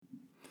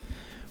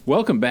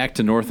Welcome back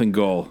to North and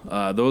Goal.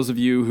 Those of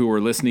you who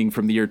are listening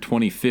from the year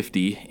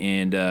 2050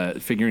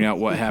 and figuring out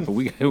what happened,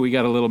 we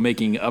got a little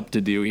making up to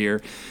do here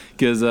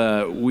because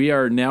we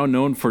are now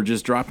known for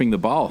just dropping the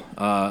ball.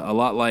 A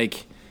lot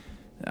like,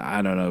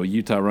 I don't know,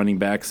 Utah running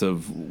backs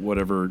of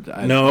whatever.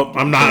 I'm not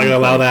going to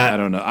allow that. I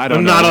don't know.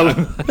 I'm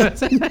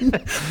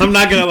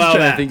not going to allow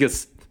that. I think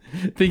it's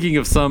thinking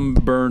of some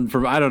burn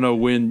from, I don't know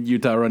when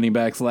Utah running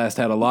backs last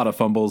had a lot of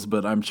fumbles,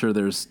 but I'm sure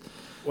there's.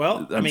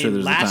 Well,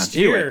 last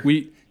year,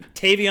 anyway,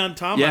 Tavion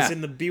Thomas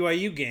in the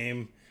BYU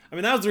game. I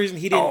mean, that was the reason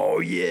he didn't. Oh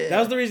yeah. That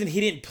was the reason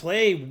he didn't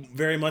play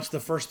very much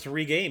the first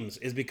 3 games,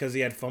 is because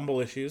he had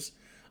fumble issues.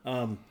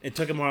 It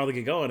took him a while to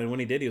get going, and when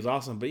he did, he was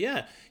awesome. But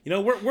yeah,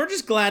 we're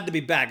just glad to be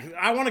back.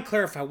 I want to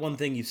clarify one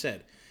thing you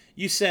said.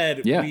 You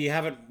said we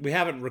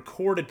haven't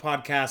recorded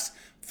podcasts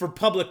for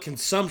public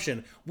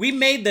consumption. We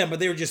made them, but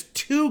they were just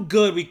too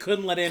good. We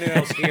couldn't let anyone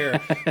else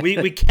hear.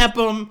 we kept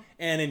them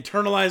and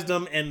internalized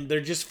them, and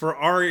they're just for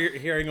our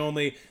hearing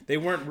only. They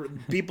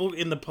weren't, people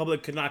in the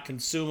public could not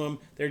consume them.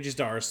 They're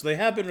just ours. So they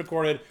have been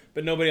recorded,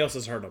 but nobody else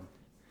has heard them.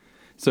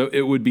 So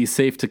it would be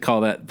safe to call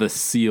that the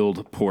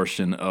sealed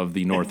portion of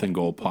the North and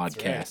Goal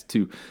podcast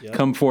to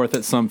come forth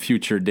at some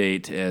future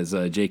date as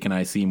Jake and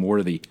I deem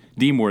worthy.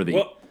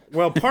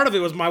 Well, part of it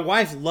was my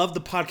wife loved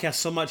the podcast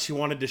so much she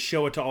wanted to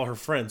show it to all her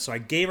friends. So I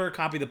gave her a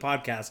copy of the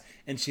podcast,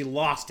 and she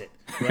lost it,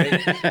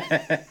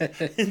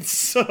 right? and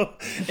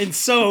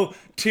so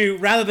to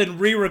rather than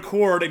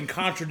re-record and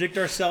contradict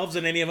ourselves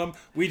in any of them,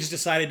 we just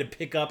decided to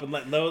pick up and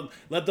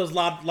let those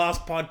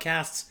lost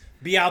podcasts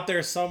be out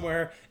there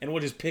somewhere, and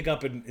we'll just pick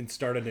up and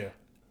start anew.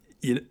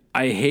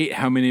 I hate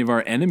how many of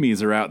our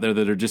enemies are out there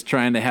that are just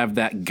trying to have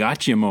that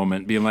gotcha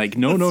moment, being like,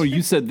 no,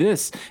 you said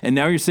this, and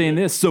now you're saying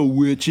this, so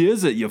which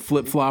is it, you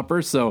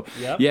flip-flopper? So,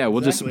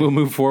 we'll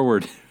move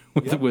forward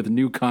with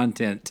new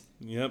content.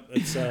 Yep.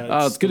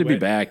 It's good to be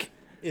back.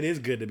 It is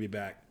good to be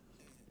back.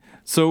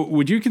 So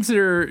would you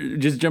consider,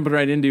 just jumping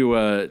right into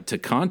to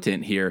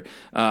content here,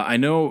 I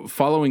know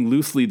following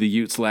loosely the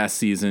Utes last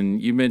season,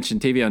 you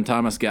mentioned Tavion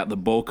Thomas got the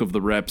bulk of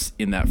the reps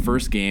in that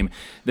first game.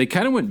 They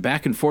kind of went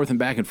back and forth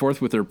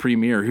with their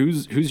premier.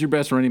 Who's your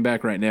best running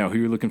back right now? Who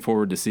you're looking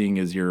forward to seeing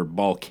as your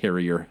ball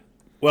carrier?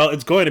 Well,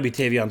 it's going to be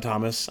Tavion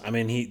Thomas. I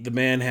mean, the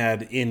man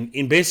had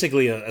in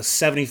basically a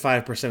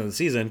 75% of the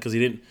season, because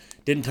he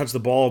didn't touch the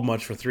ball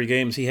much for 3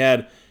 games. He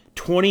had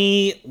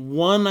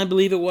 21, I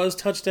believe it was,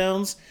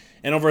 touchdowns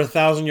and over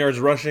 1,000 yards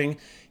rushing.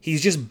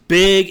 He's just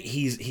big.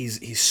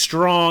 He's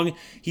strong.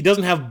 He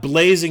doesn't have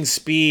blazing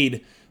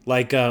speed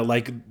like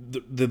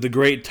the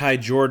great Ty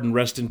Jordan,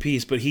 rest in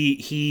peace. But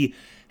he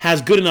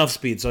has good enough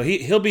speed, so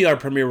he'll be our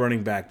premier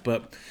running back.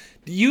 But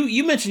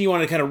you mentioned you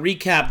want to kind of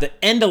recap the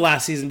end of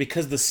last season,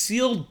 because the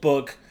sealed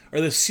book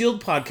or the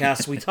sealed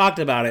podcast we talked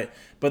about it,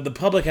 but the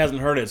public hasn't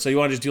heard it. So you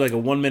want to just do like a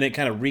 1-minute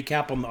kind of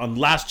recap on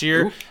last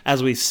year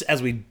as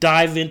we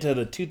dive into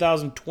the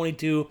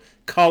 2022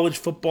 college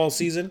football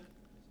season.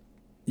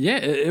 Yeah,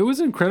 it was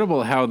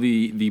incredible how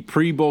the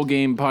pre-bowl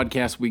game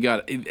podcast, we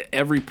got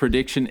every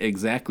prediction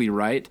exactly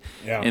right.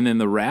 Yeah. And then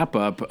the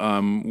wrap-up,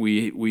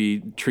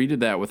 we treated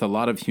that with a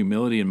lot of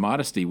humility and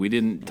modesty. We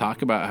didn't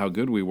talk about how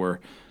good we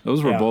were.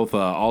 Those were both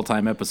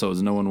all-time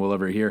episodes no one will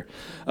ever hear.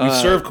 We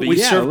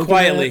serve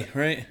quietly,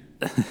 right?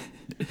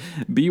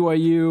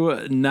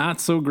 BYU,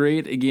 not so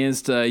great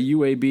against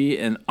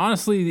UAB. And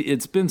honestly,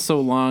 it's been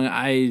so long,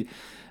 I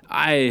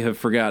have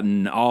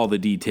forgotten all the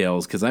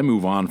details because I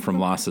move on from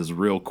losses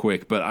real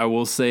quick. But I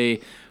will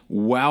say,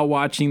 while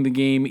watching the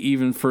game,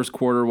 even first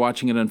quarter,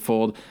 watching it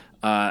unfold,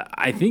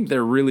 I think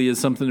there really is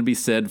something to be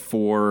said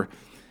for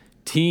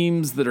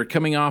teams that are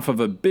coming off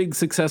of a big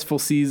successful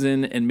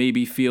season and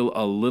maybe feel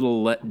a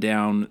little let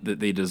down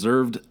that they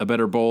deserved a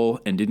better bowl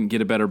and didn't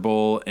get a better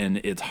bowl, and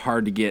it's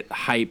hard to get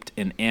hyped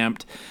and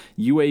amped.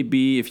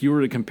 UAB, if you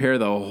were to compare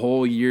the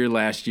whole year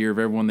last year of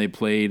everyone they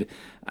played,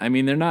 I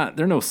mean, they're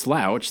no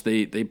slouch.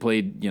 They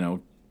played,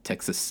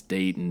 Texas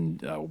State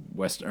and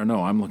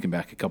I'm looking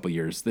back a couple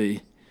years.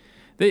 They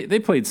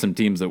played some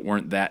teams that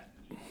weren't that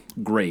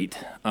great.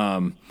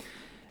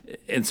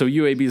 And so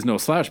UAB is no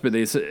slouch, but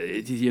they're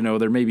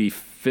maybe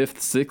 5th,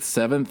 6th,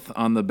 7th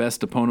on the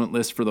best opponent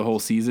list for the whole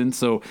season.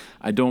 So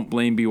I don't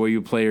blame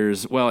BYU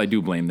players. Well, I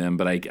do blame them,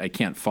 but I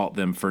can't fault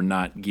them for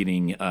not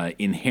getting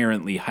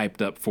inherently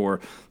hyped up for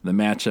the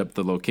matchup,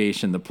 the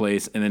location, the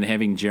place, and then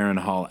having Jaren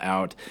Hall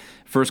out.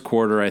 First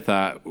quarter, I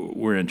thought,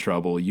 we're in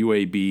trouble.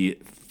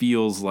 UAB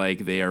feels like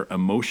they are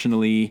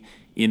emotionally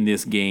in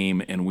this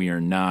game, and we are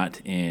not,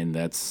 and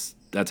that's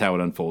how it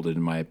unfolded,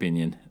 in my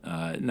opinion.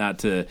 Not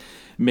to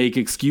make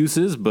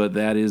excuses, but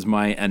that is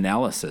my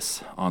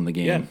analysis on the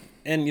game. Yeah,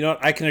 and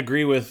I can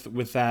agree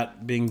with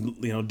that, being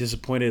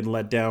disappointed and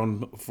let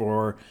down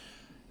for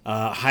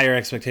higher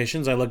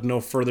expectations. I look no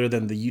further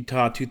than the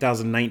Utah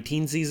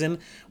 2019 season.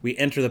 We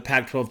enter the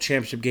Pac-12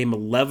 championship game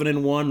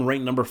 11-1,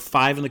 ranked number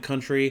 5 in the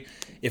country.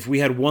 If we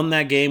had won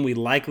that game, we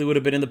likely would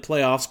have been in the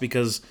playoffs,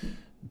 because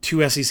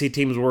 2 SEC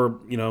teams were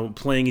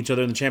playing each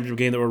other in the championship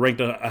game that were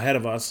ranked ahead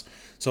of us.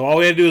 So all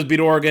we had to do was beat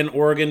Oregon.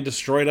 Oregon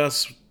destroyed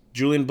us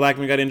Julian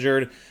Blackman got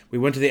injured. We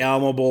went to the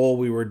Alamo Bowl.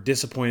 We were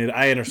disappointed.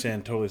 I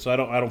understand totally, so I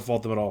don't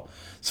fault them at all.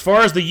 As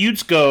far as the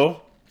Utes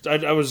go,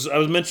 I was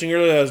mentioning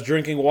earlier I was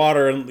drinking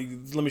water,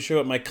 and let me show you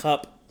what my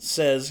cup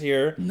says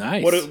here.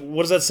 Nice. What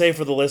does that say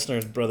for the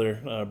listeners, brother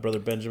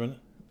Benjamin?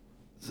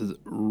 This is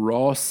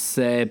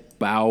Rose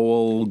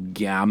Bowl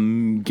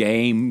game.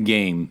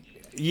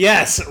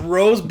 Yes,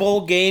 Rose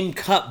Bowl game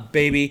cup,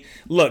 baby.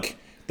 Look,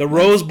 the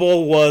Rose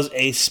Bowl was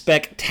a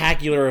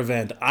spectacular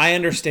event. I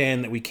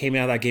understand that we came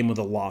out of that game with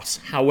a loss.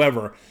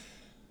 However,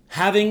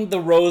 having the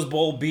Rose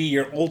Bowl be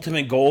your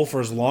ultimate goal for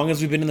as long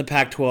as we've been in the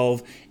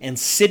Pac-12 and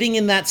sitting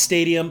in that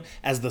stadium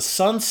as the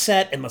sun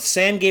set and the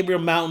San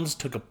Gabriel Mountains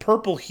took a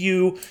purple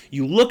hue,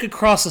 you look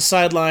across the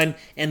sideline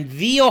and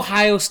The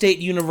Ohio State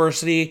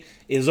University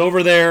is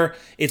over there.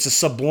 It's a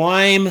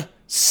sublime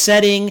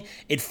setting.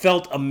 It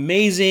felt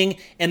amazing,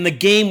 and the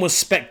game was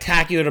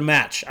spectacular to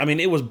match. I mean,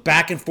 it was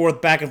back and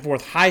forth,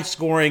 high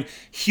scoring,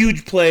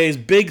 huge plays,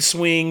 big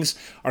swings.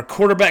 Our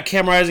quarterback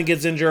Cam Rising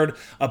gets injured.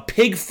 A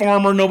pig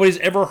farmer nobody's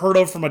ever heard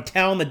of from a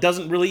town that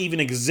doesn't really even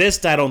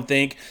exist, I don't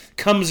think,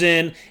 comes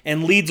in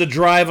and leads a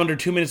drive under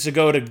 2 minutes to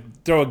go to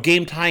throw a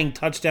game-tying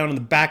touchdown in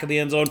the back of the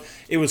end zone.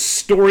 It was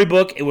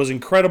storybook. It was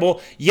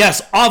incredible.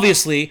 Yes,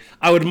 obviously,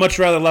 I would much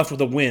rather left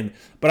with a win,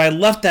 but I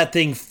left that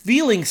thing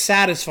feeling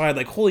satisfied,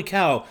 like, holy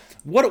cow,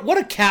 what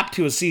a cap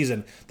to a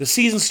season. The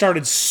season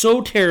started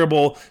so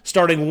terrible,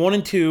 starting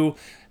 1-2,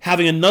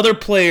 having another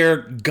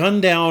player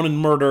gunned down and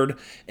murdered,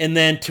 and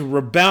then to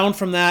rebound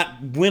from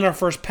that, win our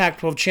first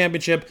Pac-12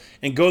 championship,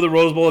 and go to the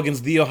Rose Bowl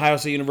against The Ohio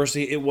State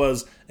University. It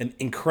was an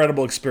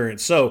incredible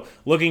experience. So,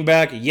 looking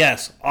back,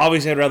 yes,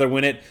 obviously I'd rather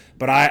win it,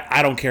 but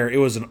I don't care. It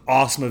was an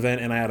awesome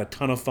event, and I had a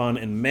ton of fun,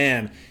 and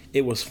man,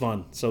 it was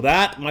fun. So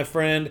that, my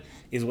friend,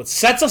 is what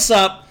sets us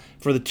up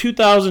for the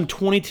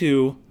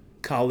 2022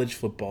 college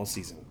football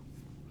season.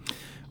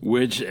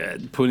 Which,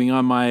 putting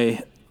on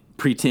my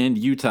pretend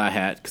Utah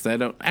hat, because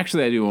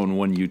I do own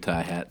one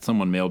Utah hat.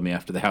 Someone mailed me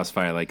after the house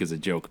fire, like as a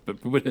joke.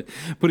 But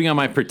putting on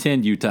my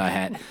pretend Utah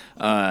hat,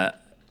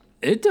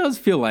 it does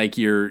feel like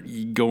you're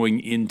going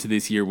into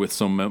this year with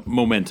some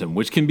momentum,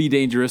 which can be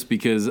dangerous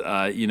because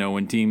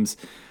when teams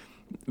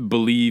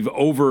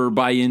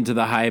buy into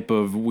the hype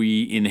of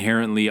we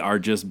inherently are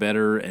just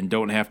better and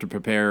don't have to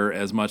prepare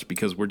as much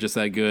because we're just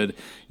that good,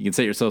 you can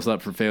set yourselves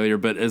up for failure.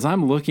 But as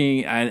I'm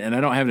looking, and I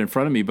don't have it in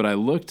front of me, but I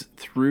looked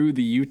through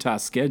the Utah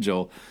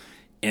schedule,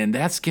 and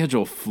that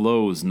schedule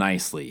flows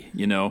nicely.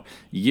 You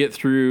get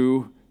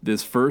through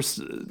this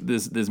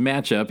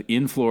matchup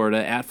in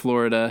Florida, at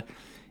Florida,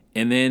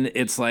 and then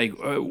it's like,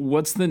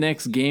 what's the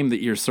next game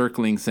that you're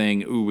circling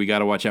saying, ooh, we got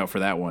to watch out for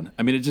that one?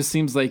 I mean, it just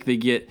seems like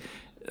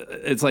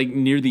it's like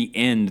near the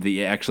end that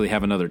you actually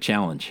have another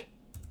challenge.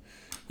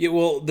 Yeah,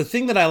 well, the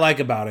thing that I like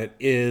about it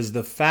is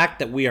the fact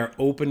that we are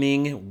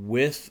opening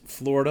with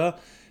Florida,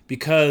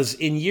 because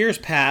in years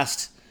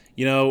past,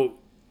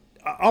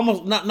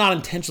 almost not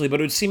intentionally,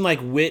 but it would seem like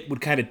Witt would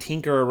kind of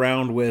tinker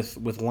around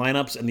with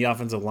lineups and the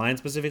offensive line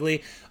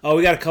specifically. Oh,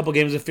 we got a couple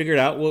games to figure it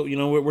out. Well,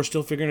 we're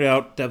still figuring it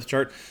out, depth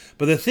chart.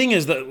 But the thing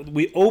is that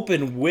we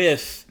open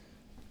with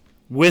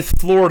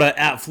Florida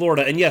at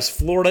Florida, and yes,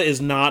 Florida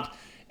is not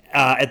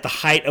at the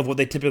height of what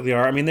they typically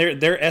are. I mean,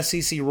 they're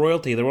SEC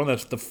royalty. They're one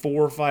of the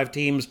 4 or 5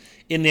 teams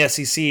in the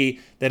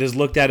SEC that is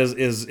looked at as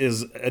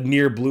a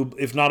near blue,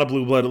 if not a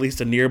blue blood, at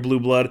least a near blue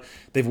blood.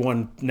 They've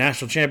won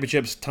national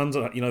championships,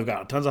 they've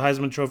got tons of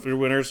Heisman Trophy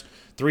winners,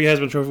 3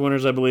 Heisman Trophy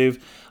winners, I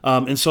believe.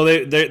 And so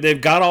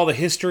they've got all the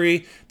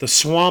history. The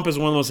Swamp is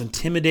one of the most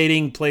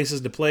intimidating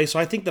places to play. So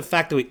I think the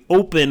fact that we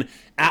open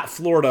at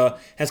Florida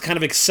has kind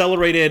of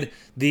accelerated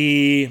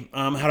the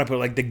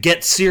the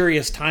get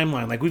serious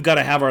timeline. Like, we've got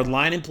to have our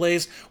line in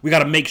place. We got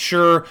to make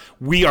sure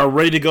we are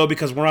ready to go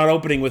because we're not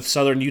opening with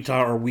Southern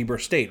Utah or Weber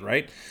State,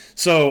 right?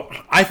 So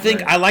I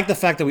think I like the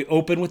fact that we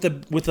open with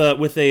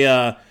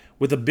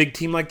a big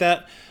team like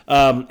that.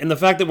 And the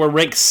fact that we're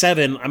ranked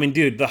 7, I mean,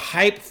 dude, the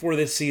hype for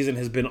this season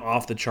has been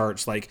off the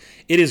charts. Like,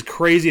 it is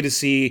crazy to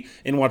see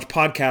and watch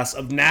podcasts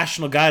of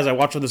national guys. I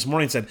watched one this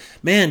morning and said,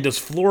 man, does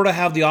Florida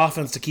have the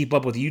offense to keep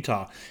up with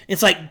Utah?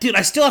 It's like, dude,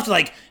 I still have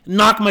to,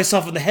 knock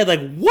myself in the head.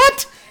 Like,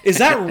 what? Is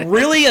that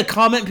really a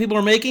comment people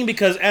are making?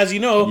 Because, as you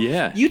know,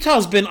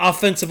 Utah's been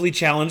offensively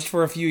challenged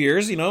for a few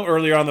years,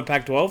 earlier on the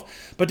Pac-12.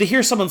 But to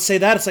hear someone say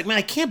that, it's like, man,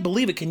 I can't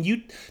believe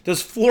it.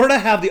 Does Florida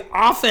have the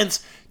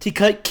offense to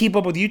keep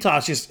up with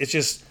Utah?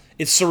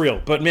 It's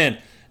surreal. But man,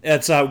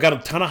 we've got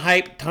a ton of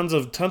hype, tons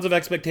of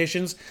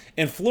expectations,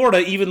 and Florida,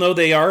 even though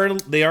they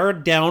are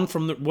down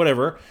from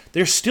whatever,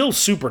 they're still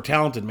super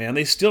talented, man.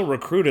 They still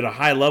recruit at a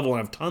high level and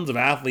have tons of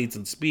athletes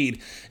and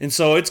speed, and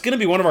so it's going to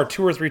be one of our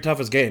 2 or 3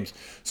 toughest games.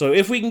 So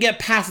if we can get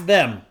past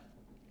them,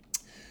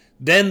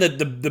 then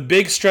the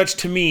big stretch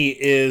to me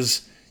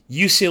is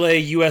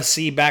UCLA,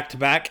 USC back to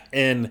back,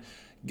 and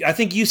I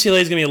think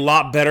UCLA is going to be a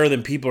lot better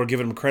than people are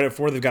giving them credit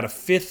for. They've got a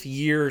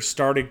 5th-year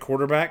started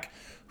quarterback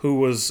who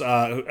was,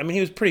 he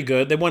was pretty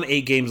good. They won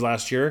 8 games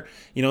last year.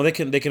 They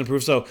can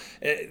improve. So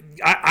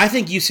I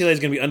think UCLA is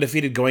going to be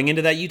undefeated going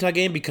into that Utah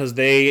game because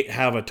they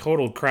have a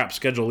total crap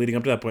schedule leading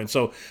up to that point.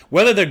 So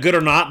whether they're good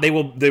or not, they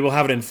will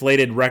have an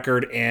inflated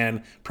record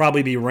and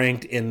probably be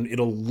ranked, and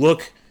it'll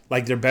look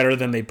like they're better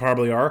than they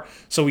probably are.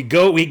 So we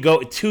go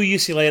to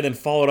UCLA and then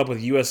follow it up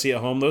with USC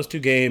at home. Those 2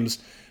 games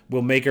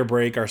will make or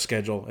break our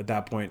schedule at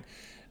that point.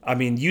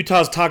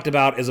 Utah's talked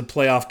about as a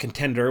playoff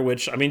contender,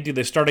 which, dude,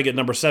 they're starting at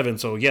number 7,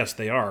 so yes,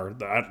 they are.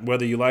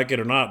 Whether you like it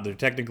or not, they're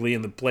technically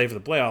in the play for the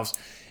playoffs.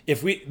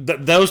 If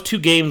those 2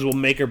 games will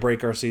make or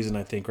break our season,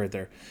 I think, right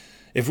there.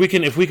 If we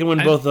can win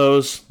both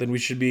those, then we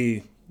should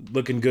be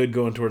looking good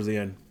going towards the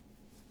end.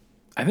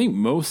 I think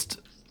most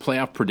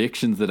playoff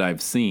predictions that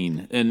I've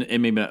seen, and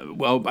maybe not,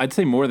 well, I'd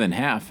say more than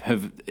half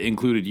have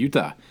included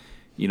Utah.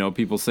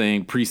 People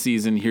saying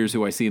preseason, here's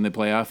who I see in the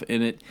playoff,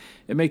 and it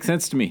makes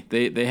sense to me.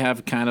 They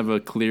have kind of a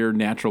clear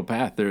natural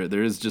path.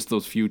 There is just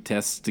those few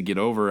tests to get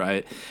over.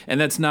 And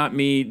that's not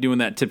me doing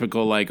that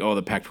typical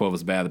the Pac-12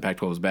 is bad, the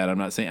Pac-12 is bad.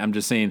 I'm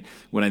just saying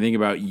when I think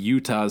about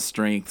Utah's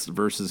strengths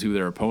versus who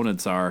their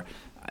opponents are,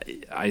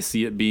 I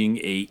see it being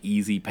a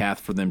easy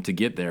path for them to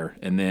get there.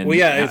 And then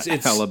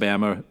it's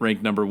Alabama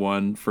ranked number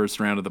 1 first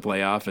round of the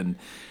playoff,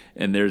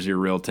 and there's your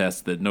real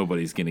test that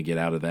nobody's going to get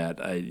out of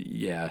that.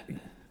 Yeah,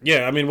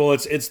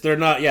 they're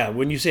not. Yeah,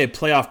 when you say a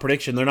playoff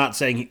prediction, they're not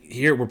saying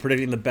here we're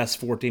predicting the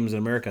best 4 teams in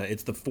America.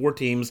 It's the 4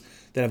 teams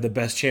that have the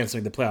best chance to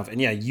make the playoff. And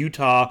yeah,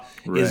 Utah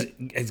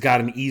has got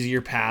an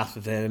easier path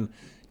than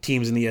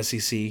teams in the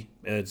SEC.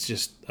 It's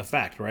just a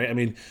fact,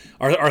 right?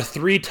 Our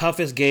 3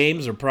 toughest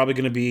games are probably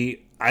going to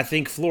be, I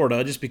think,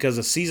 Florida, just because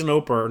a season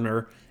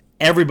opener,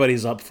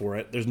 everybody's up for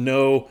it. There's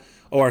no,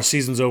 our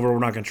season's over, we're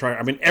not going to try.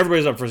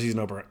 Everybody's up for a season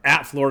opener.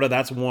 At Florida,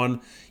 that's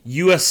 1.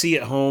 USC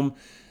at home.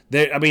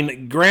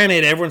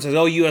 Granted, everyone says,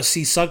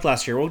 USC sucked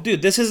last year. Well,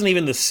 dude, this isn't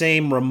even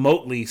the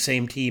remotely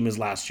same team as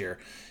last year.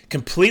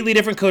 Completely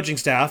different coaching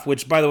staff,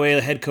 which, by the way,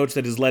 the head coach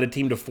that has led a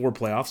team to 4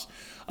 playoffs.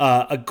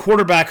 A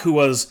quarterback who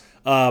was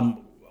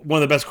one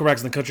of the best quarterbacks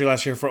in the country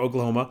last year for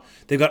Oklahoma.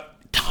 They've got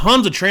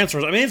tons of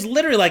transfers. It's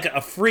literally like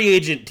a free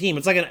agent team.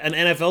 It's like an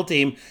NFL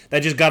team that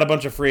just got a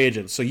bunch of free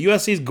agents. So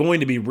USC is going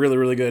to be really,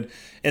 really good.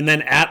 And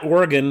then at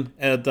Oregon,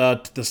 at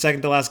the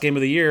second to last game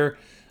of the year,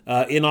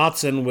 in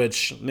Autzen,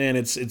 which, man,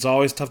 it's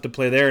always tough to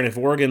play there. And if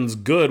Oregon's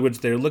good,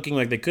 which they're looking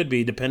like they could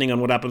be, depending on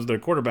what happens to their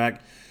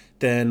quarterback,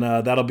 then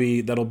that'll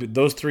be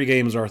those 3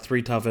 games are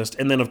 3 toughest.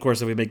 And then, of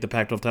course, if we make the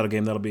Pac-12 title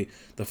game, that'll be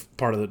the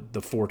part of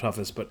the 4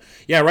 toughest. But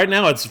yeah, right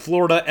now it's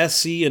Florida,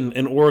 SC,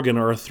 and Oregon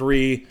are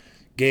 3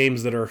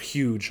 games that are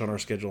huge on our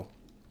schedule.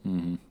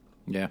 Mm-hmm.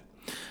 Yeah,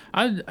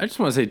 I just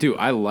want to say too,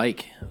 I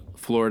like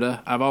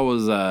Florida. I've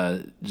always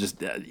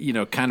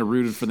kind of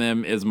rooted for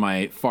them as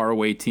my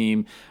faraway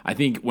team. I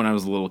think when I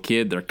was a little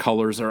kid, their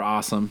colors are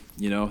awesome.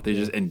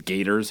 And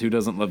Gators. Who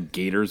doesn't love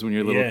Gators when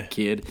you're a little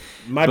kid?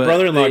 My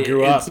brother-in-law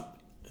grew up.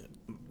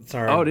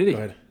 Sorry. Oh, did he? Go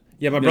ahead.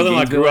 Yeah, my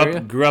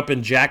brother-in-law grew up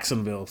in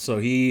Jacksonville, so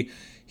he's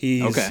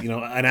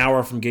an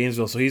hour from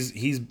Gainesville, so he's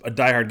a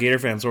diehard Gator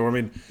fan. So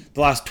the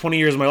last 20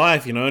 years of my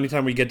life,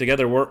 anytime we get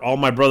together, all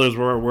my brothers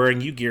were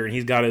wearing Ute gear, and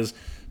he's got his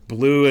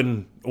blue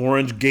and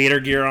orange Gator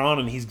gear on,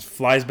 and he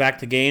flies back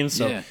to games.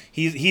 So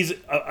he's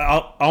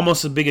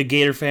almost as big a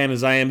Gator fan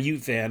as I am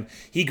Ute fan.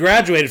 He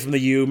graduated from the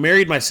U,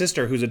 married my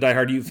sister, who's a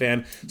diehard Ute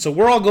fan. So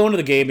we're all going to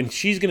the game, and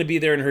she's going to be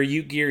there in her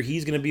Ute gear.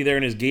 He's going to be there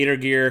in his Gator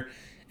gear.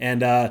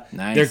 And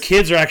nice. Their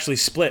kids are actually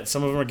split.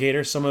 Some of them are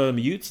Gators, some of them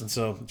Utes, and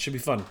so it should be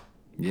fun.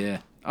 Yeah.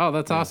 Oh,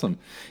 that's awesome.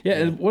 Yeah,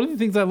 and one of the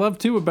things I love,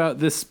 too, about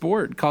this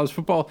sport, college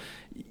football,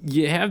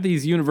 you have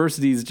these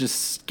universities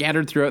just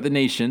scattered throughout the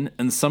nation,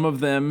 and some of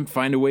them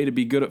find a way to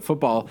be good at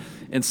football.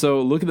 And so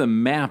look at the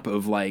map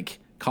of,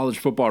 college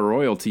football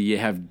royalty. You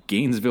have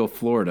Gainesville,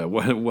 Florida.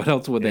 What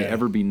else would they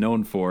ever be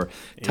known for?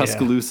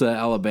 Tuscaloosa,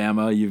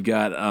 Alabama. You've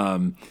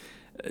got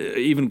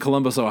even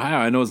Columbus, Ohio.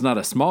 I know it's not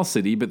a small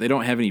city, but they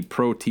don't have any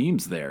pro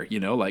teams there.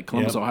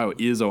 Columbus, Ohio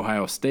is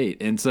Ohio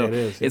State, and so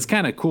it's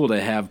kind of cool to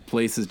have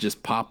places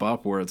just pop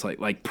up where it's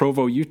like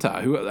Provo,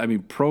 Utah.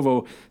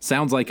 Provo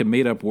sounds like a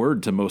made up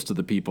word to most of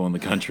the people in the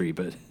country,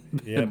 but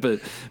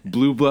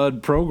blue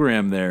blood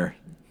program there.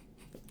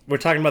 We're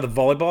talking about the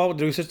volleyball.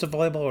 Did we switch to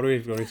volleyball? What are we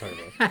talking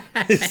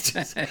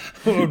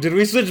about? Did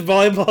we switch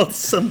volleyball at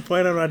some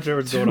point? I'm not sure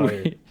what's going on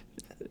here.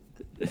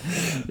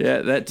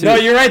 Yeah, that too. No,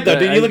 you're right though.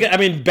 Did you look at?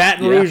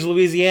 Baton Rouge,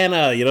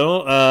 Louisiana.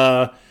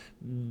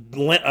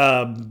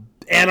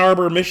 Ann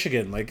Arbor,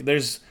 Michigan.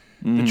 There's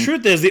the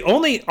truth is the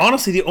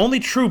only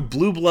true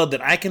blue blood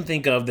that I can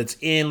think of that's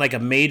in a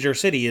major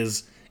city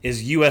is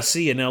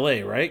USC in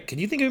LA. Right? Can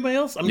you think of anybody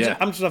else? I'm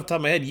just off the top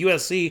of my head.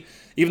 USC,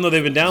 even though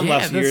they've been down the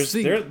last few years,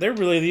 they're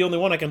really the only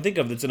one I can think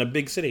of that's in a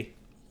big city.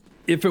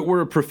 If it were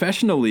a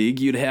professional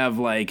league, you'd have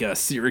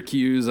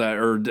Syracuse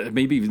or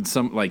maybe even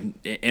some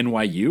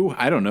NYU.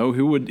 I don't know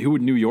who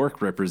would New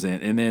York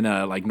represent, and then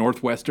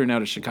Northwestern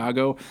out of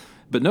Chicago.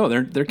 But no,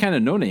 they're kind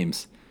of no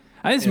names.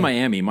 I think it's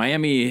Miami.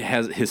 Miami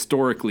has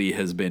historically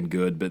been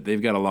good, but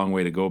they've got a long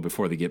way to go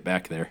before they get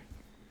back there.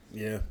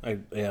 Yeah,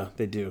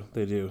 they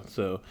do.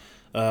 So,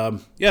 Yeah,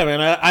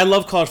 man, I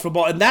love college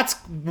football, and that's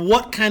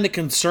what kind of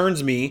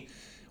concerns me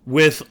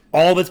with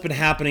all that's been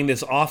happening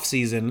this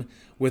offseason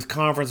with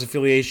conference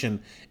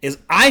affiliation is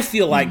I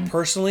feel like,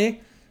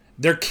 personally,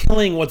 they're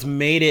killing what's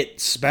made it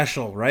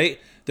special, right?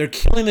 They're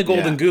killing the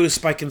golden goose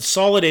by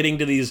consolidating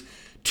to these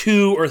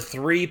 2 or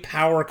 3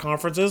 power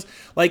conferences.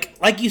 Like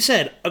you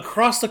said,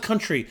 across the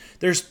country,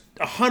 there's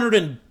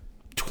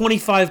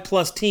 125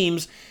 plus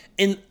teams.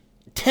 And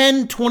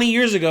 10, 20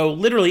 years ago,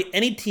 literally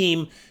any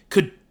team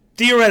could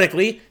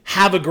theoretically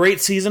have a great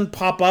season,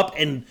 pop up,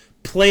 and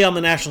play on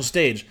the national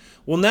stage.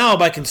 Well, now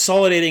by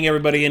consolidating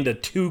everybody into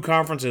 2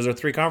 conferences or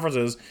 3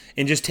 conferences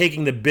and just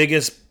taking the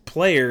biggest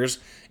players,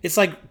 it's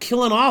like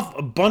killing off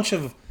a bunch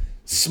of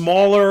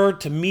smaller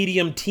to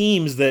medium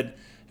teams that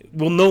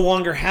will no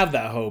longer have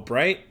that hope,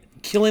 right?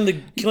 Killing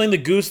the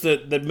goose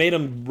that made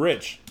them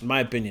rich, in my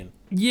opinion.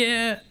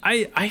 Yeah,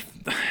 I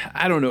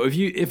don't know.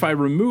 If I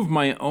remove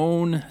my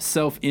own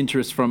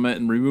self-interest from it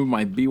and remove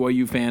my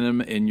BYU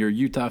fandom and your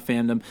Utah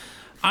fandom,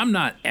 I'm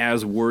not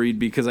as worried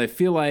because I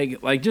feel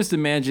like just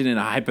imagine in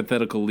a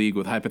hypothetical league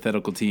with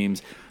hypothetical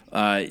teams,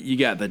 you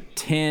got the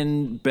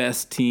 10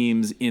 best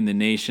teams in the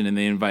nation and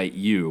they invite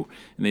you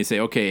and they say,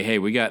 okay, hey,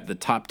 we got the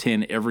top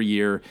 10 every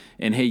year.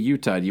 And hey,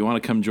 Utah, do you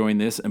want to come join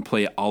this and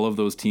play all of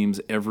those teams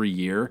every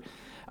year?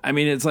 I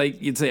mean, it's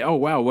like you'd say, oh,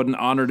 wow, what an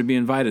honor to be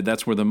invited.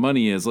 That's where the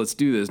money is. Let's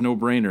do this. No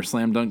brainer,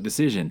 slam dunk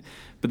decision.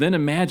 But then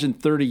imagine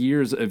 30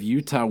 years of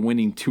Utah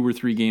winning 2 or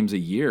 3 games a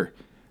year.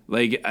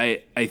 Like,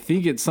 I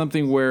think it's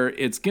something where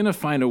it's going to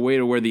find a way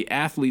to where the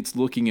athletes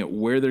looking at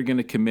where they're going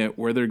to commit,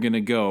 where they're going to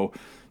go,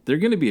 they're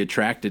going to be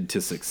attracted to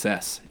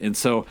success. And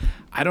so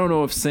I don't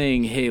know if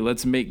saying, hey,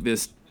 let's make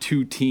this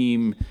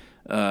 2-team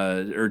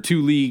or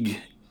 2-league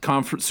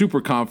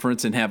super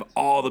conference and have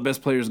all the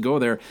best players go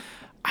there,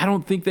 I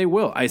don't think they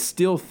will. I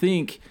still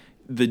think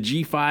the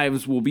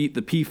G5s will beat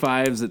the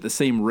P5s at the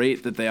same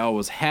rate that they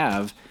always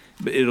have,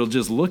 but it'll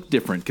just look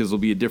different because it'll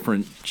be a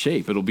different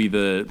shape. It'll be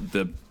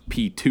the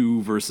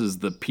P2 versus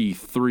the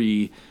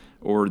P3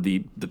 or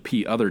the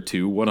P other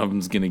 2. One of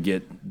them's going to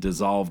get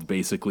dissolved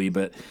basically,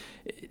 but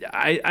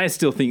I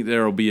still think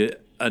there will be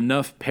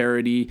enough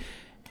parity.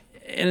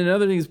 And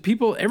another thing is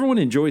everyone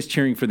enjoys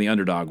cheering for the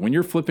underdog. When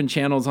you're flipping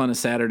channels on a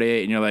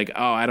Saturday and you're like,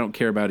 oh, I don't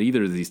care about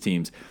either of these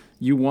teams,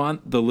 you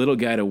want the little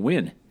guy to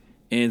win.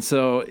 And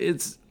so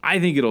I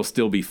think it'll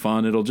still be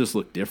fun. It'll just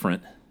look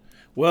different.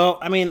 Well,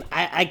 I mean,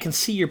 I can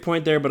see your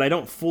point there, but I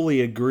don't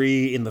fully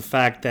agree in the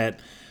fact that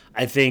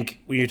I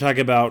think when you're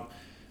talking about,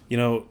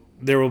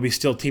 there will be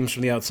still teams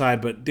from the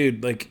outside. But,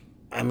 dude,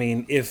 I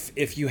mean,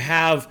 if you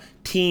have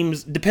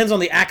teams, depends on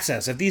the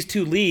access. If these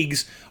 2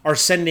 leagues are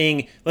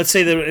sending, let's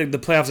say the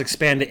playoffs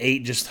expand to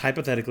 8, just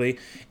hypothetically,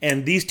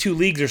 and these 2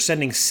 leagues are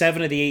sending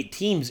 7 of the 8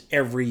 teams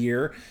every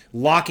year,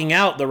 locking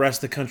out the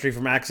rest of the country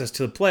from access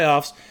to the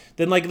playoffs,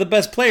 then the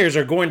best players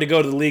are going to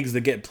go to the leagues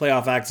that get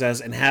playoff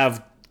access and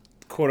have,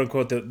 quote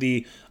unquote,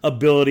 the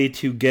ability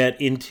to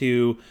get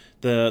into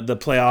the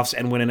playoffs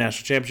and win a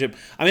national championship.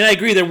 I mean, I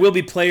agree there will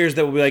be players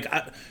that will be like,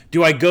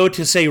 do I go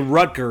to, say,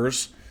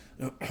 Rutgers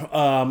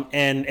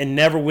and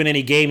never win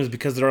any games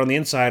because they're on the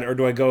inside, or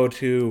do I go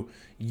to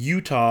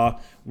Utah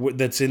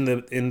that's in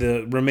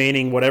the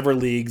remaining whatever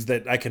leagues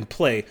that I can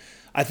play?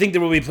 I think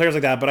there will be players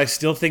like that, but I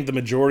still think the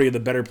majority of the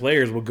better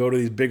players will go to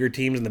these bigger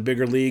teams in the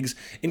bigger leagues.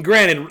 And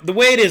granted, the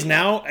way it is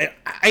now,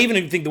 I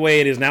even think the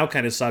way it is now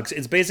kind of sucks.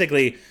 It's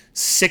basically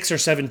 6 or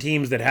 7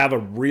 teams that have a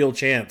real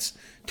chance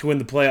to win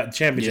the playoff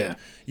championship. Yeah.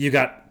 You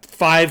got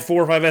 4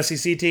 or 5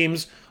 SEC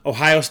teams,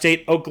 Ohio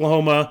State,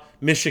 Oklahoma,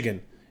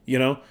 Michigan,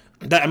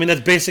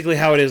 that's basically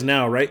how it is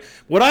now, right?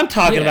 What I'm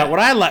talking about, what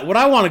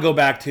I want to go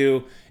back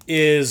to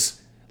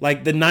is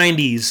like the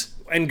 90s.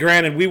 And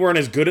granted, we weren't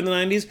as good in the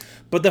 90s,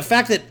 but the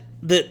fact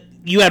that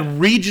you had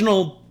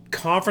regional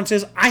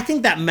conferences, I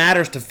think that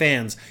matters to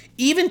fans.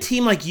 Even a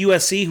team like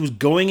USC, who's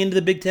going into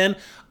the Big Ten,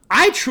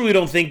 I truly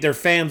don't think their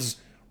fans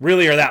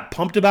really are that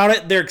pumped about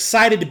it. They're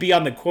excited to be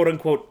on the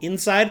quote-unquote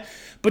inside.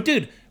 But,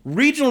 dude,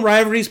 regional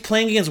rivalries,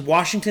 playing against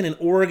Washington and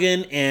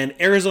Oregon and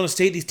Arizona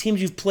State, these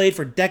teams you've played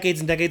for decades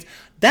and decades,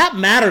 that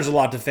matters a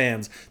lot to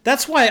fans.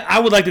 That's why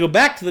I would like to go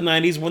back to the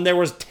 90s when there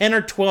was 10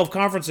 or 12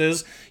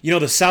 conferences,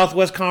 the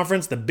Southwest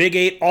Conference, the Big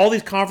 8, all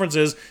these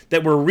conferences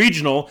that were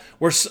regional,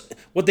 where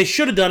what they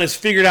should have done is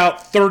figured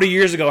out 30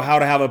 years ago how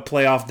to have a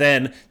playoff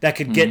then that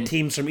could get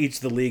teams from each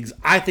of the leagues.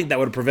 I think that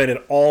would have prevented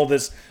all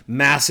this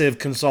massive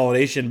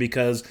consolidation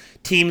because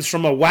teams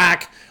from a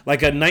WAC,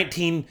 like a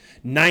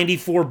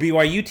 1994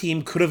 BYU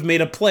team, could have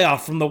made a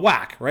playoff from the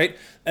WAC, right?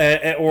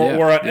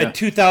 Or a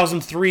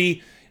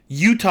 2003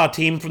 Utah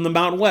team from the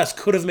Mountain West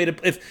could have made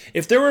it.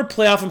 If there were a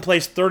playoff in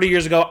place 30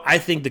 years ago, I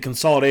think the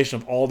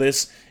consolidation of all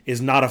this is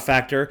not a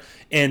factor.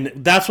 And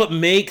that's what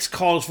makes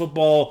college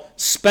football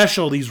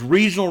special, these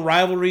regional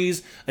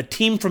rivalries, a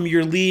team from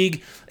your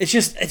league. It's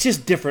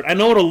just different. I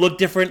know it'll look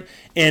different,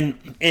 and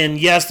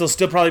yes, there'll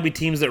still probably be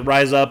teams that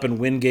rise up and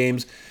win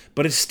games,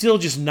 but it's still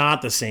just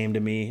not the same to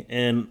me.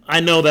 And I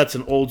know that's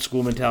an old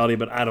school mentality,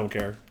 but I don't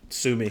care.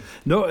 Sue me.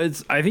 No,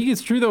 I think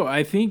it's true though.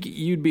 I think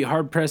you'd be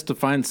hard pressed to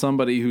find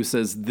somebody who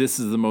says this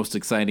is the most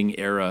exciting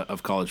era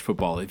of college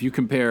football. If you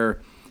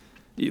compare,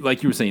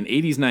 like you were saying,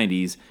 80s,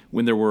 90s,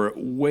 when there were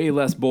way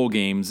less bowl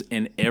games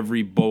and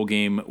every bowl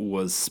game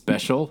was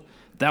special,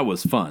 that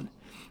was fun.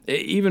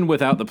 Even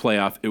without the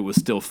playoff, it was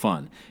still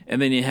fun.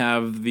 And then you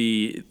have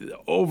the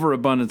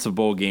overabundance of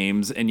bowl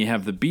games, and you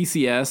have the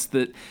BCS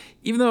that,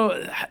 even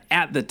though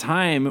at the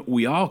time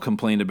we all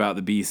complained about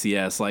the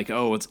BCS, like,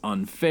 oh, it's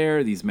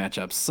unfair, these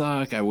matchups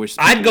suck, I wish...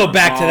 I'd go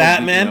back to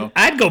that, man. You know.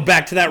 I'd go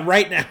back to that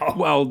right now.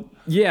 Well,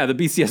 yeah, the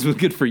BCS was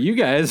good for you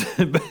guys,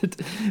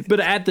 but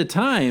at the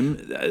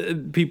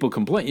time, people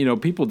complained. You know,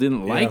 people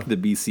didn't like the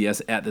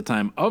BCS at the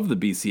time of the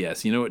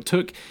BCS. You know, it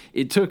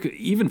took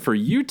even for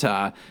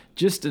Utah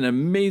just an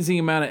amazing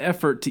amount of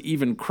effort to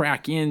even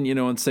crack in, you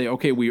know, and say,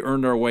 okay, we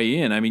earned our way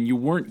in. I mean, you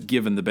weren't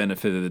given the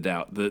benefit of the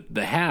doubt.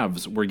 The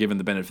haves were given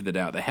the benefit of the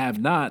doubt. The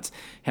have-nots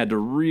had to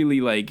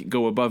really like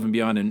go above and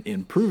beyond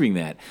in proving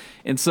that.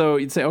 And so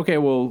you'd say, okay,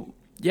 well,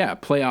 yeah,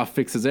 playoff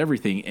fixes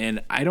everything.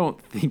 And I don't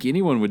think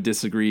anyone would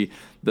disagree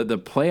that the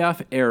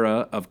playoff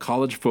era of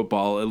college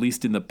football, at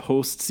least in the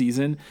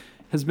postseason,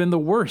 has been the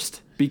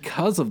worst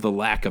because of the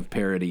lack of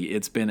parity.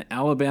 It's been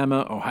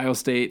Alabama, Ohio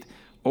State,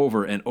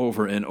 over and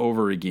over and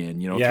over again.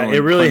 You know, yeah, it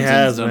really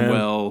has done man.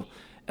 Well.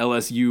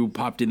 LSU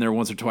popped in there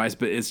once or twice,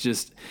 but it's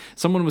just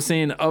someone was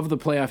saying of the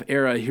playoff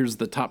era, here's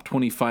the top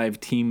 25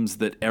 teams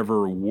that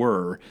ever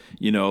were.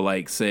 You know,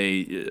 like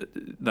say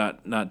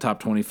not top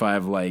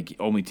 25, like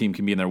only team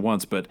can be in there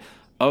once, but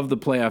of the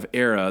playoff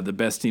era, the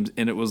best teams,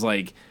 and it was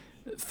like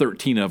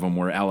 13 of them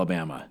were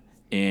Alabama.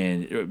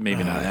 And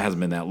maybe not, it hasn't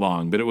been that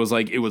long, but it was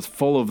like it was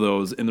full of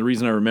those. And the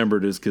reason I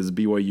remembered is because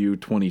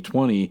BYU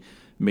 2020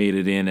 made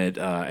it in at,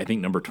 I think,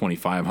 number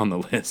 25 on the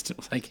list. It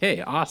was like, hey,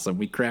 awesome,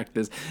 we cracked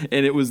this.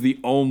 And it was the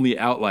only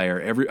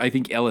outlier. I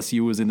think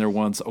LSU was in there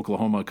once,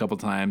 Oklahoma a couple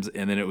times,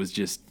 and then it was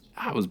just,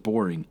 it was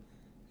boring.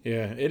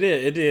 Yeah, it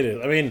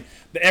is. I mean,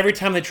 every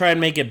time they try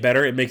and make it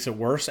better, it makes it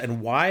worse.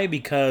 And why?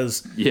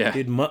 Because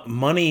dude,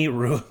 money,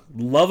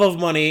 love of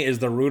money is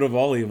the root of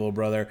all evil,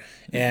 brother.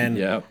 And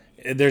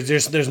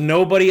there's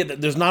nobody,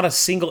 there's not a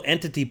single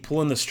entity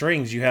pulling the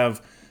strings. You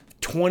have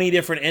 20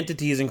 different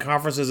entities and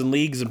conferences and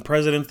leagues and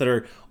presidents that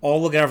are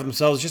all looking out for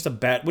themselves. It's just a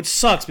bet, which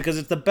sucks because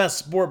it's the best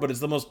sport, but it's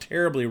the most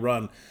terribly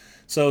run.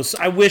 So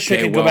I wish I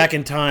could go back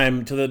in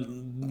time to the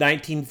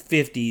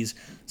 1950s,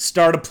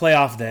 start a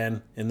playoff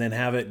then, and then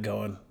have it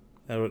going.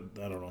 I don't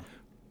know.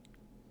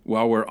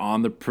 While we're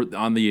on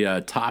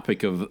the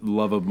topic of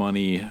love of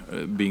money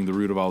being the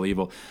root of all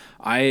evil,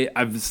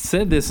 I've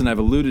said this and I've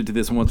alluded to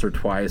this once or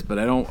twice, but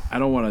I don't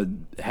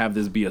want to have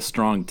this be a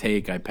strong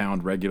take I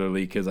pound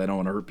regularly because I don't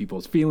want to hurt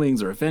people's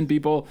feelings or offend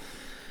people.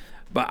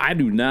 But I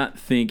do not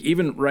think,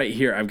 even right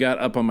here, I've got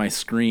up on my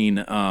screen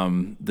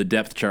the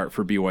depth chart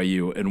for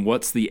BYU, and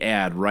what's the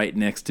ad right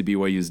next to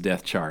BYU's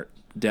depth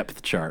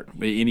chart?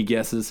 Any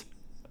guesses?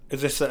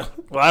 Is this is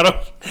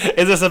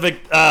this a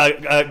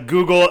big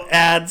Google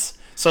ads?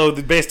 So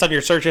based on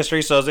your search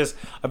history, so is this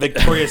a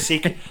Victoria's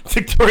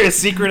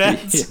Secret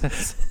ads?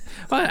 Yes.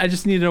 Well, I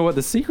just need to know what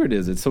the secret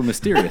is. It's so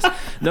mysterious.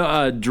 No,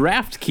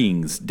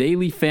 DraftKings,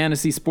 daily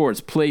fantasy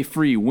sports, play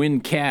free,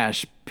 win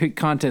cash, pick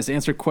contests,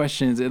 answer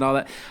questions, and all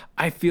that.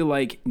 I feel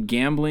like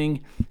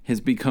gambling has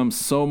become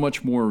so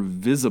much more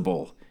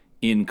visible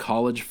in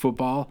college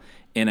football,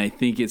 and I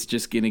think it's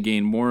just going to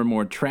gain more and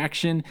more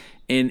traction.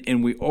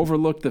 And we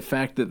overlook the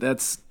fact that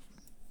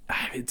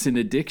it's an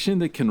addiction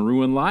that can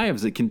ruin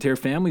lives. It can tear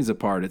families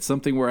apart. It's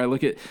something where I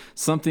look at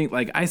something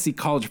like I see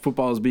college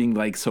football as being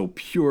like so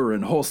pure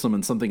and wholesome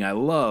and something I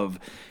love.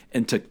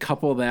 And to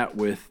couple that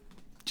with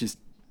just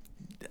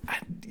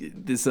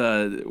this,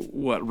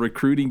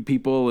 recruiting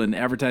people and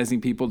advertising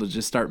people to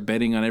just start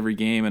betting on every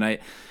game. And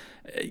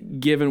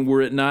given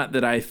were it not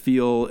that I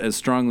feel as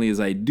strongly as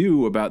I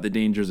do about the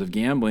dangers of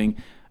gambling,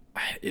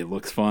 it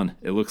looks fun.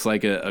 It looks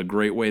like a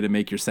great way to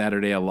make your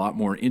Saturday a lot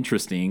more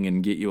interesting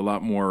and get you a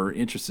lot more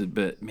interested.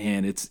 But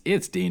man,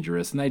 it's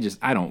dangerous, and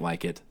I don't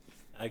like it.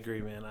 I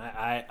agree, man.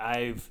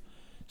 I've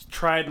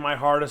tried my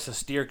hardest to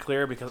steer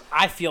clear because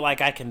I feel like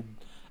I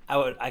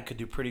could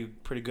do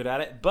pretty good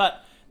at it.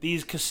 But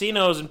these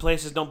casinos and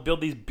places don't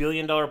build these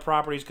billion-dollar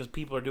properties because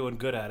people are doing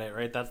good at it,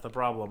 right? That's the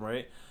problem,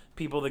 right?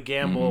 People that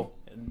gamble,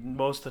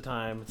 most of the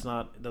time,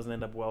 it doesn't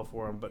end up well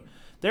for them, but.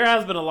 There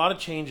has been a lot of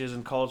changes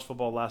in college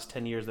football the last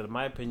 10 years that, in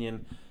my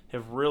opinion,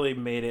 have really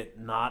made it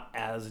not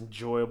as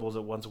enjoyable as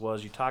it once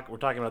was. We're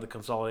talking about the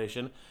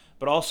consolidation,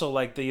 but also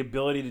like the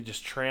ability to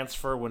just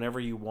transfer whenever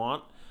you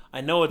want.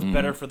 I know it's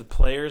better for the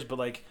players, but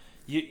like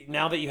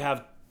now that you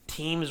have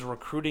teams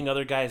recruiting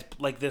other guys,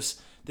 like this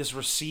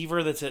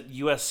receiver that's at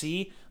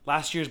USC,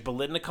 last year's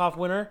Biletnikoff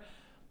winner,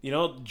 you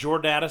know,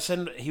 Jordan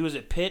Addison, he was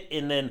at Pitt,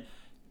 and then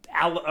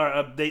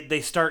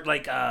they start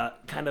like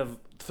kind of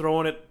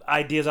throwing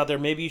ideas out there.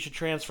 Maybe you should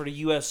transfer to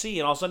USC,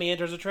 and all of a sudden he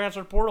enters the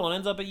transfer portal and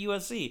ends up at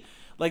USC.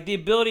 Like the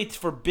ability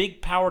for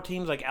big power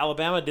teams like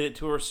Alabama did it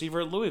to a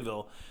receiver at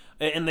Louisville,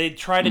 and they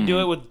tried to do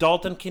it with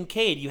Dalton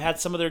Kincaid. You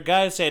had some of their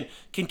guys saying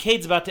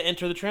Kincaid's about to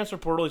enter the transfer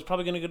portal. He's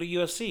probably going to go to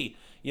USC.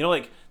 You know,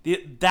 like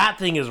that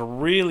thing is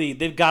really,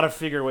 they've got to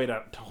figure a way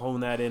to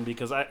hone that in,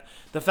 because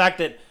the fact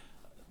that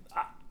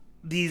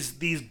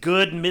these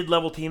good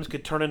mid-level teams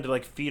could turn into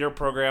like feeder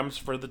programs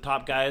for the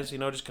top guys, you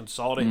know, just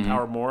consolidate and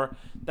power more.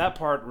 That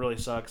part really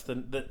sucks.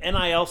 The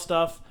NIL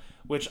stuff,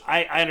 which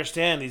I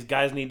understand these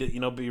guys need to, you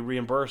know, be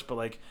reimbursed, but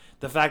like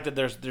the fact that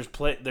there's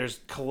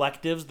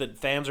collectives that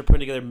fans are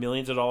putting together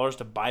millions of dollars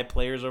to buy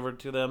players over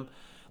to them,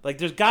 like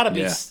there's got to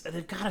be,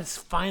 they've got to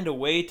find a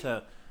way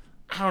to,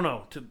 I don't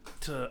know,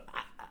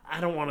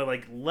 I don't want to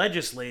like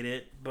legislate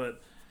it,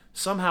 but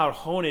somehow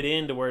hone it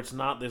in to where it's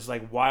not this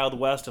like Wild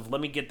West of,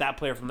 let me get that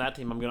player from that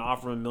team, I'm going to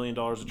offer him $1 million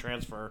a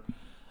transfer.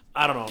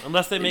 I don't know,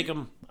 unless they make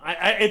them.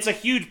 It's a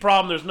huge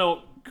problem. There's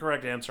no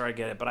correct answer. I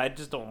get it, but I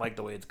just don't like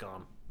the way it's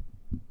gone.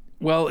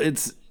 Well,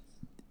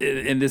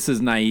 and this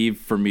is naive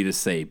for me to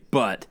say,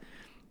 but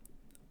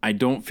I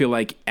don't feel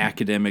like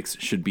academics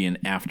should be an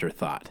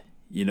afterthought.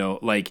 You know,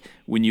 like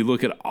when you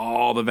look at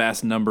all the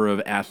vast number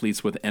of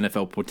athletes with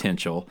NFL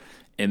potential,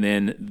 and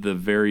then the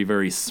very,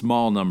 very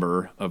small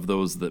number of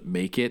those that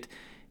make it,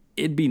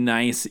 it'd be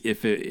nice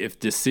if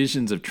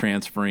decisions of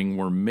transferring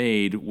were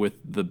made with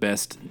the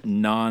best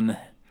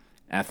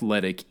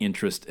non-athletic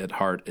interest at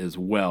heart as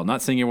well.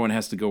 Not saying everyone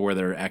has to go where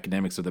their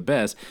academics are the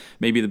best,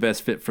 maybe the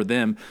best fit for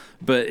them,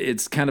 but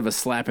it's kind of a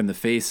slap in the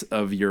face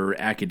of your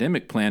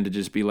academic plan to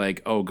just be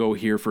like, oh, go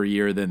here for a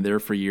year, then there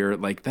for a year.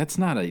 Like that's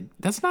not a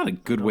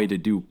good way to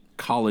do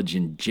college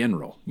in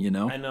general, you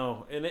know? I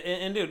know,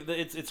 and dude,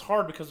 it's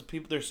hard because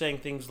people, they're saying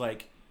things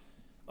like,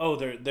 oh,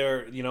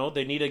 they're you know,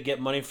 they need to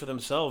get money for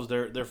themselves.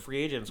 They're free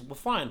agents. Well,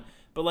 fine,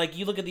 but like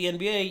you look at the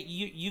NBA,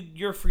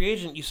 you're a free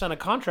agent. You sign a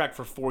contract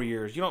for 4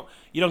 years. You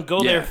don't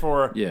go there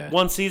for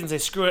one season. Say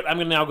screw it, I'm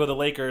gonna now go to the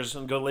Lakers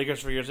and go to the Lakers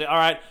for years. Say all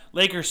right,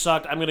 Lakers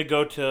sucked. I'm gonna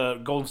go to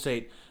Golden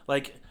State.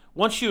 Like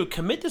once you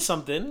commit to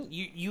something,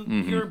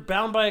 you're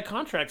bound by a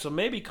contract. So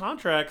maybe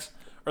contracts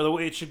are the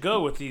way it should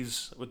go with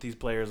these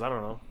players. I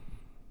don't know.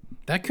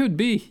 That could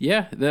be,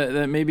 yeah.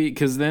 That maybe,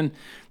 because then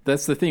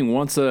that's the thing.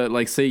 Once,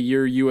 like, say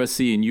you're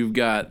USC and you've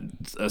got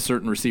a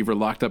certain receiver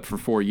locked up for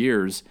 4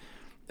 years,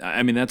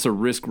 I mean, that's a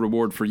risk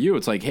reward for you.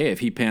 It's like, hey,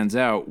 if he pans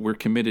out, we're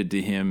committed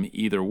to him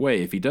either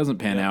way. If he doesn't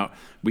pan out,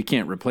 we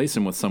can't replace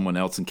him with someone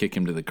else and kick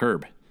him to the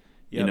curb.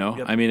 You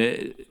know, I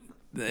mean,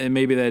 and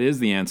maybe that is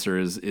the answer: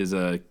 is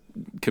a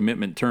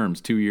commitment terms,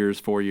 2 years,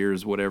 4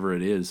 years, whatever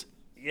it is.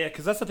 Yeah,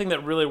 because that's the thing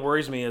that really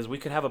worries me is we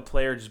could have a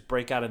player just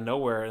break out of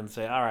nowhere and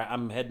say, all right,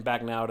 I'm heading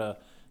back now to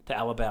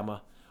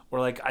Alabama. Or,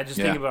 like, I just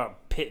think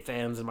about Pitt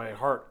fans and my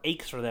heart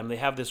aches for them. They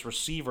have this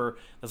receiver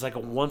that's like a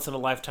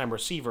once-in-a-lifetime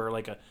receiver,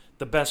 like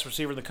the best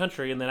receiver in the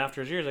country, and then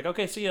after his year, he's like,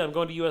 okay, see ya, I'm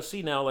going to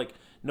USC now. Like,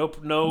 no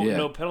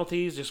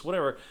penalties, just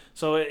whatever.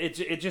 So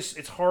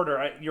it's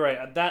harder. You're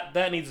right.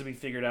 That needs to be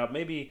figured out.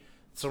 Maybe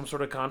some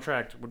sort of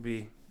contract would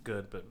be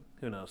good, but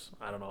who knows?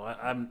 I don't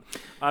know.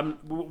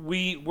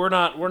 We're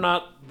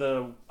not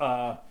the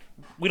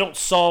we don't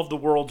solve the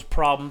world's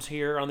problems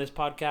here on this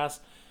podcast.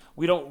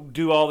 We don't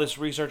do all this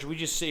research. We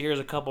just sit here as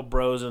a couple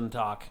bros and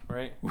talk,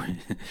 right?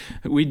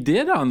 We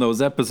did on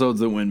those episodes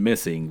that went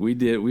missing.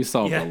 We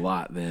solved a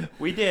lot then.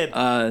 We did.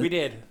 We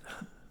did.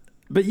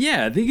 But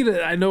yeah,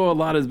 I know a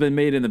lot has been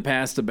made in the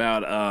past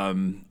about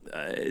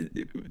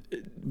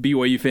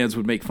BYU fans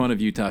would make fun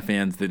of Utah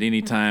fans that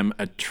anytime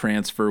a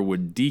transfer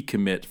would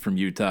decommit from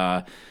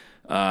Utah,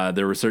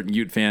 there were certain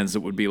Ute fans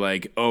that would be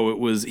like, "Oh,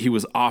 he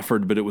was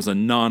offered, but it was a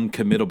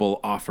non-committable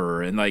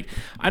offer." And like,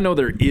 I know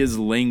there is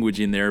language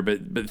in there,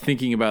 but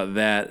thinking about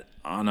that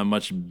on a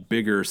much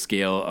bigger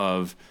scale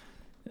of,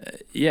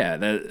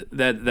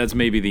 that's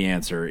maybe the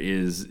answer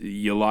is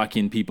you lock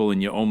in people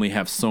and you only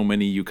have so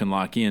many you can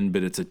lock in,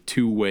 but it's a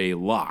two-way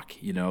lock.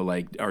 You know,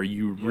 like, are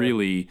you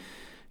really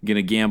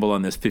gonna gamble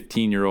on this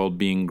 15-year-old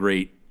being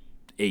great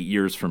 8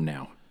 years from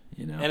now?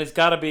 You know, and it's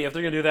got to be, if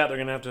they're gonna do that, they're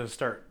gonna have to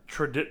start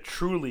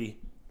truly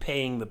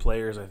paying the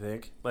players. I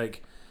think.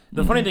 Like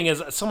the funny thing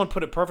is, someone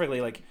put it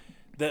perfectly. Like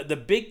the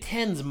Big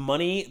Ten's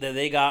money that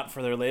they got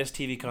for their latest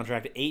TV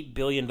contract, $8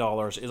 billion,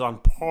 is on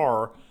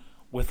par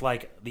with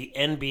like the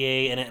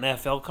NBA and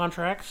NFL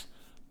contracts.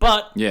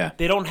 But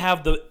they don't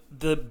have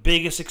the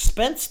biggest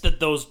expense that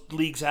those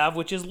leagues have,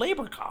 which is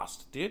labor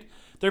cost, dude.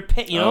 They're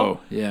paying, you know.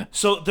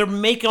 So they're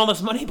making all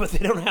this money, but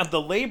they don't have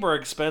the labor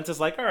expense.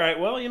 It's like, all right,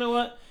 well, you know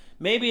what?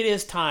 Maybe it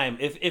is time.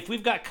 If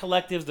we've got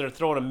collectives that are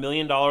throwing $1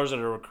 million at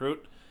a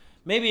recruit,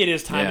 maybe it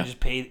is time to just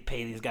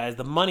pay these guys.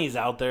 The money's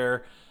out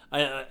there.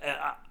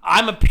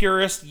 I'm a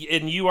purist,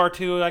 and you are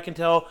too, I can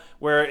tell,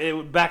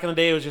 where back in the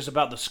day it was just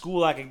about the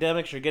school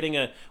academics. You're getting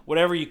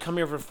whatever, you come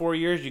here for 4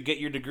 years, you get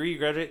your degree, you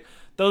graduate.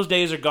 Those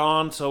days are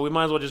gone, so we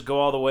might as well just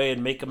go all the way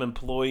and make them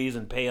employees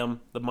and pay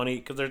them the money,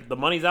 because the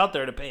money's out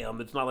there to pay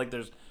them. It's not like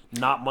there's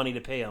not money to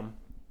pay them.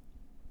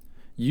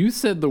 You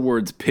said the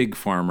words pig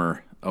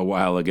farmer a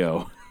while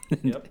ago.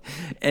 Yep.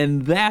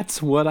 And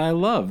that's what I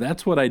love.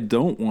 That's what I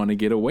don't want to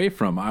get away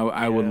from.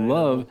 I would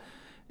love,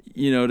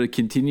 to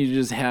continue to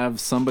just have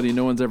somebody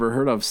no one's ever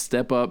heard of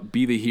step up,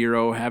 be the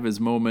hero, have his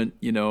moment,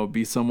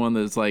 be someone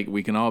that's like,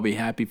 we can all be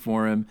happy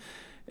for him.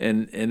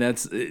 and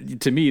that's,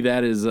 to me,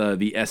 that is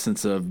the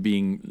essence of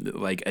being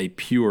like a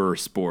pure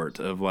sport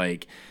of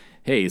like,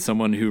 hey,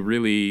 someone who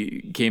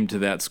really came to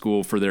that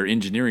school for their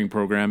engineering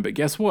program, but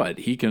guess what?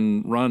 He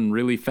can run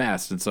really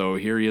fast, and so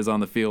here he is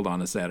on the field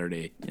on a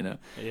Saturday.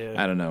 Yeah.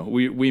 I don't know.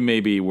 We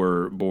maybe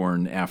were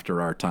born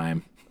after our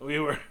time. We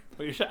were.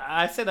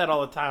 I say that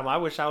all the time. I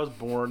wish I was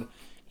born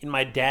in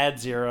my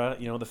dad's era,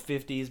 the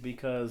 50s,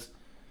 because,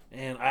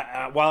 and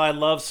while I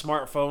love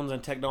smartphones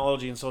and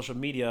technology and social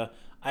media,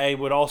 I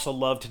would also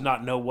love to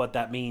not know what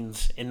that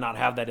means and not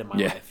have that in my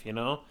life,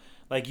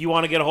 Like, you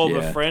want to get a hold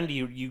of a friend,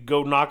 you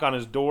go knock on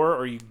his door,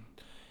 or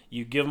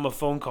you give him a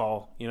phone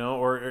call,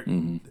 or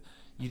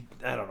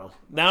I don't know.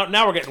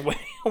 Now we're getting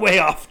way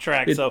off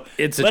track.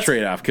 It's a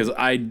trade-off, because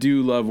I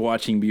do love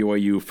watching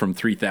BYU from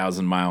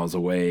 3,000 miles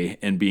away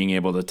and being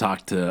able to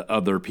talk to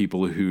other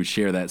people who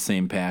share that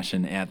same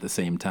passion at the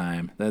same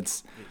time.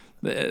 That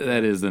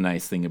is the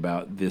nice thing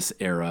about this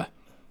era.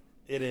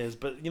 It is,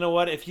 but you know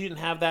what? If you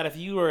didn't have that, if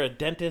you were a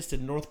dentist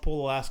in North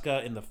Pole,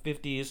 Alaska in the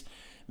 50s,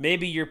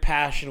 maybe your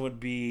passion would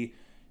be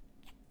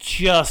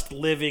just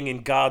living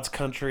in God's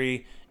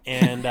country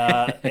and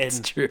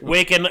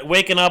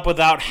waking up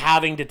without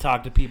having to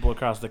talk to people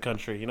across the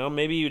country.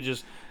 Maybe you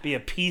just be a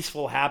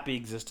peaceful, happy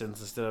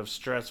existence instead of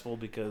stressful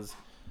because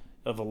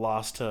of the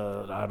loss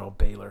to, I don't know,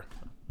 Baylor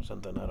or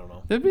something. I don't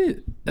know.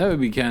 That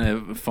would be kind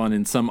of fun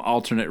in some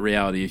alternate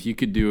reality if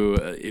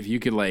you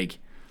could like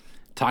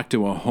talk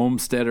to a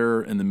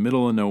homesteader in the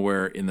middle of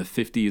nowhere in the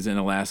 50s in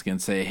Alaska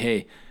and say,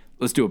 hey,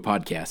 let's do a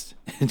podcast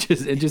and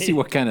just see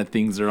what kind of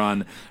things are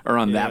on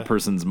that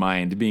person's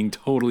mind, being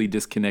totally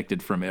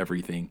disconnected from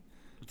everything.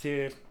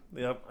 Dude,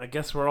 yep. I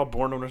guess we're all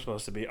born when we're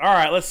supposed to be. All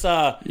right, let's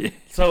so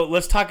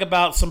let's talk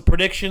about some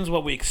predictions,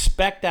 what we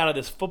expect out of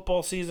this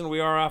football season.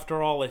 We are,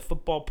 after all, a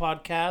football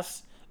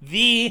podcast.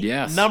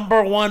 The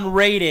number 1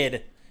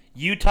 rated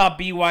Utah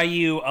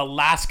BYU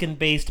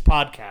Alaskan-based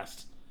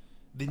podcast.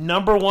 The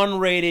number 1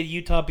 rated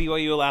Utah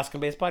BYU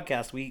Alaskan-based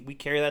podcast. We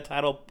carry that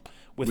title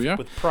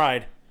with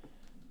pride.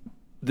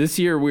 This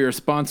year we are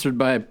sponsored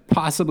by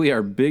possibly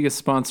our biggest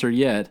sponsor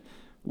yet,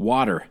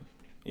 water.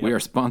 Yep. We are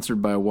sponsored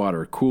by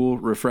water. Cool,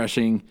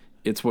 refreshing.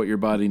 It's what your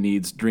body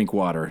needs. Drink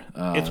water.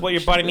 It's what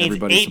your body needs.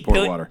 Everybody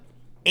support water.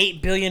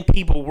 8 billion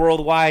people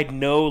worldwide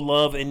know,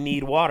 love, and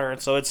need water.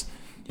 And so it's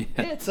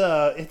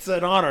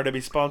an honor to be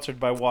sponsored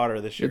by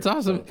water this year. It's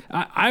awesome.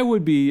 I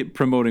would be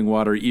promoting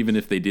water even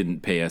if they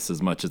didn't pay us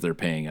as much as they're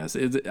paying us.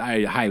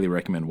 I highly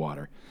recommend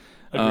water.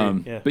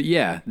 But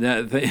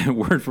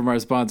word from our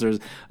sponsors.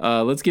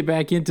 Let's get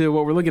back into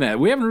what we're looking at.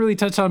 We haven't really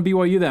touched on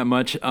BYU that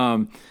much.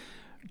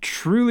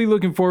 Truly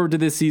looking forward to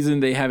this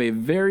season. They have a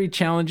very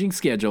challenging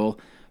schedule,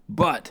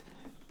 but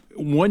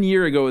 1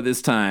 year ago at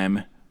this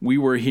time, we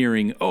were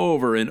hearing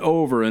over and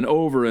over and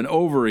over and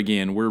over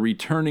again, we're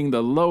returning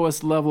the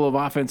lowest level of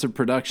offensive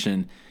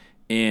production,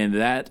 and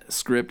that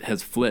script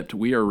has flipped.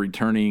 We are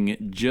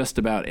returning just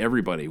about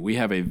everybody. We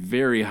have a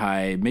very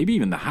high, maybe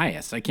even the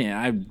highest.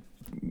 I've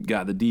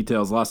got the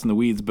details lost in the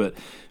weeds, but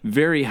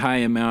very high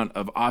amount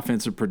of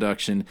offensive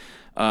production.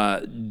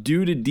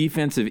 Due to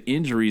defensive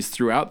injuries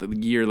throughout the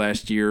year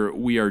last year,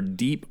 we are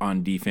deep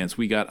on defense.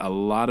 We got a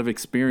lot of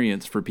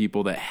experience for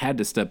people that had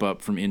to step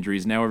up from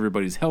injuries. Now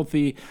everybody's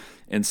healthy,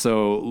 and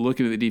so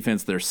looking at the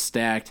defense, they're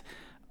stacked.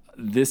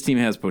 This team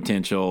has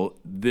potential.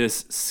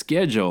 This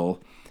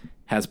schedule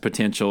has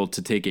potential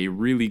to take a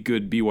really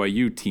good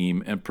BYU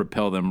team and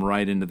propel them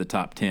right into the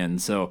top 10.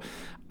 So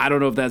I don't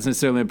know if that's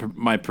necessarily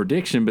my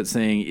prediction, but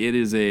saying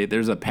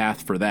there's a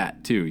path for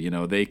that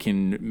too. They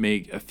can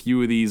make a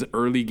few of these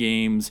early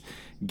games,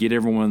 get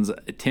everyone's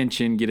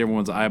attention, get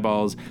everyone's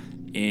eyeballs,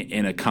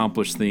 and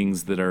accomplish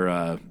things that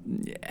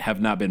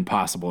have not been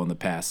possible in the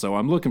past. So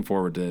I'm looking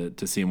forward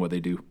to seeing what they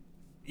do.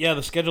 Yeah,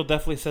 the schedule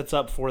definitely sets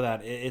up for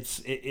that. It's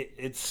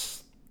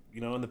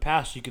in the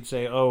past you could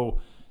say,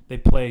 oh, they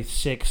play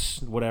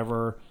 6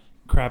 whatever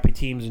crappy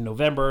teams in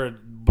November,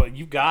 but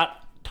you've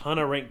got ton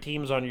of ranked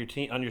teams on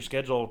your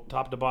schedule,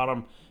 top to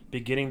bottom,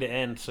 beginning to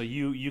end. So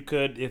you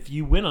could, if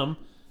you win them,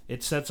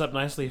 it sets up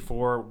nicely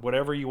for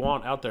whatever you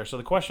want out there. So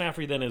the question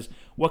after you then is,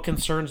 what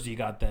concerns do you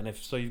got then?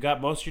 If so, you've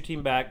got most of your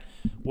team back.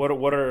 What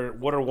are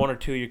 1 or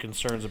 2 of your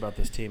concerns about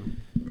this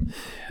team?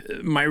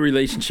 My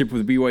relationship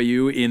with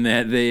BYU, in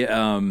that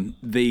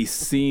they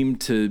seem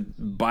to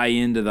buy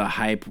into the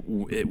hype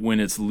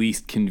when it's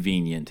least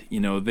convenient.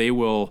 They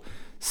will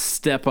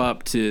step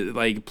up to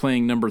like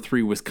playing number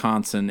 3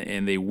 Wisconsin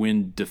and they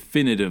win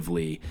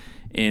definitively.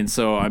 And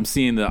so I'm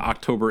seeing the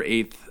October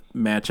 8th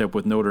matchup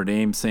with Notre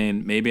Dame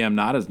saying maybe I'm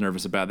not as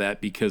nervous about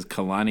that because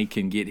Kalani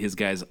can get his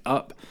guys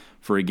up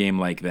for a game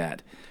like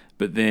that.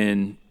 But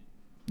then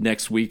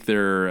next week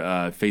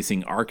they're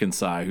facing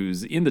Arkansas,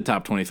 who's in the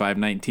top 25,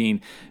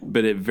 19.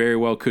 But it very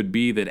well could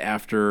be that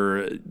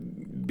after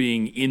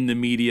being in the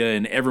media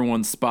and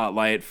everyone's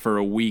spotlight for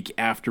a week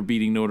after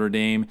beating Notre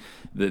Dame,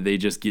 that they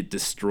just get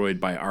destroyed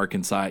by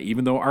Arkansas,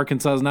 even though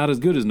Arkansas is not as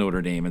good as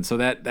Notre Dame. And so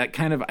that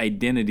kind of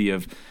identity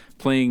of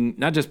playing,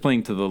 not just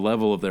playing to the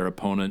level of their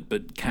opponent,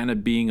 but kind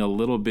of being a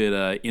little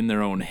bit in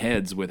their own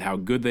heads with how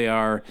good they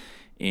are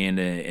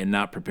and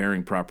not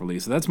preparing properly.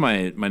 So that's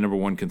my number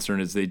one concern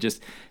is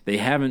they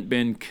haven't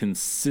been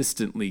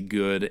consistently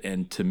good.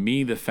 And to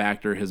me, the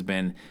factor has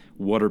been,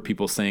 what are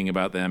people saying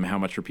about them? How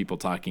much are people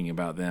talking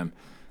about them?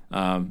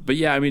 But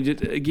yeah, I mean,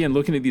 again,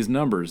 looking at these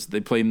numbers, they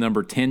play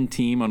number 10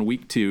 team on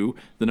week 2,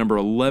 the number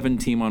 11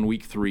 team on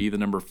week 3, the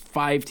number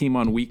 5 team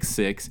on week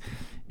 6.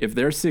 If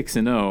they're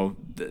 6-0,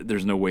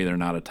 there's no way they're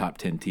not a top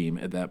 10 team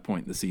at that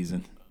point in the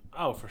season.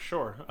 Oh, for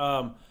sure.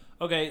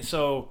 Okay,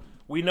 so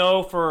we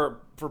know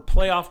for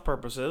playoff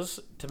purposes,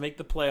 to make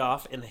the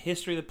playoff, in the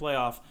history of the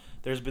playoff,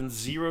 there's been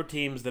 0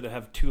 teams that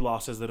have 2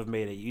 losses that have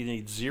made it. You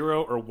need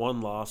 0 or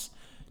 1 loss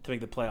to make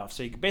the playoffs.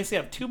 So you basically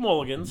have 2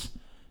 mulligans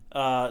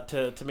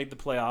to make the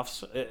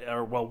playoffs,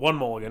 or 1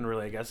 mulligan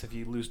really, I guess. If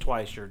you lose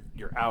twice,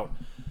 you're out.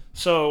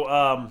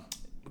 So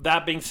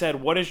that being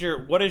said, what is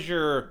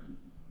your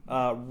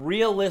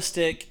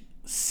realistic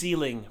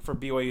ceiling for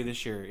BYU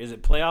this year? Is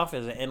it playoff?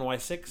 Is it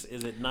NY6?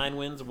 Is it 9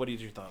 wins? What are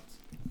your thoughts?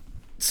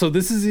 So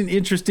this is an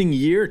interesting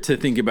year to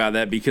think about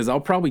that, because I'll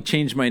probably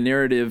change my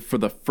narrative for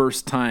the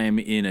first time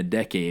in a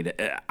decade.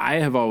 I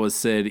have always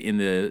said in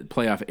the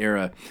playoff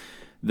era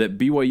that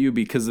BYU,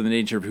 because of the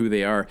nature of who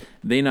they are,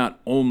 they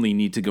not only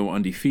need to go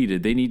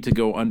undefeated, they need to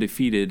go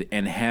undefeated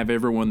and have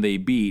everyone they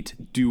beat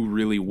do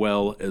really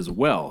well as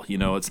well. You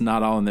know, it's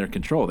not all in their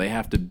control. They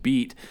have to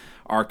beat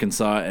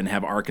Arkansas and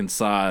have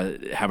Arkansas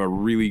have a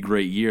really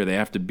great year. They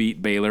have to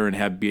beat Baylor and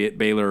have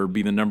Baylor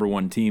be the number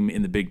 1 team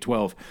in the Big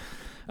 12.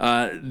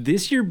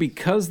 This year,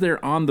 because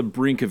they're on the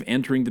brink of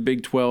entering the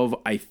Big 12,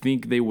 I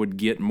think they would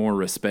get more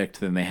respect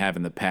than they have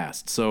in the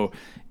past. So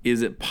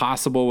is it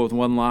possible with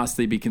 1 loss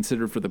they'd be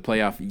considered for the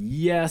playoff?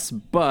 Yes,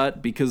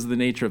 but because of the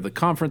nature of the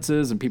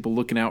conferences and people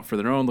looking out for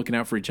their own, looking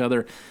out for each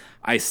other,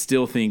 I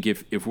still think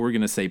if we're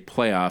going to say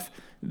playoff,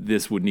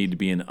 this would need to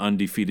be an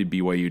undefeated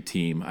BYU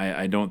team.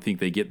 I don't think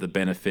they get the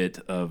benefit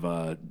of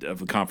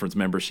the conference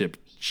membership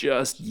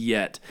just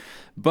yet.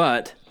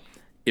 But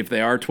if they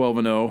are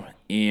 12-0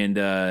 and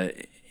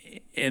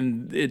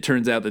it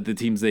turns out that the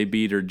teams they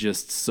beat are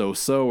just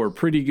so-so or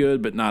pretty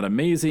good but not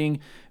amazing,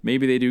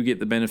 maybe they do get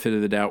the benefit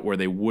of the doubt where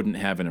they wouldn't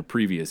have in a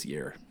previous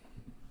year.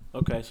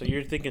 Okay, so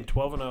you're thinking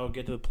 12-0,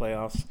 get to the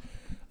playoffs.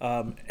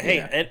 Hey,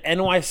 an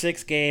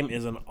NY6 game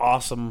is an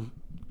awesome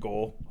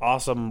goal,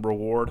 awesome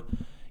reward.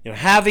 You know,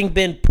 having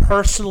been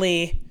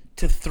personally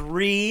to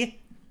 3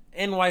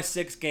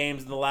 NY6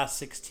 games in the last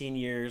 16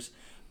 years,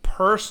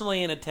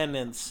 personally in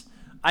attendance,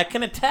 I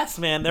can attest,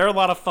 man, they're a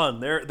lot of fun.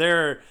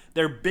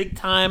 They're big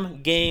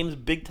time games,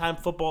 big time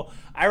football.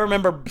 I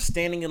remember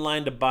standing in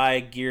line to buy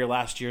gear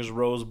last year's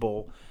Rose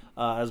Bowl.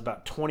 I was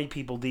about 20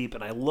 people deep,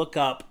 and I look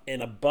up,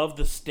 and above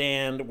the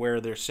stand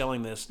where they're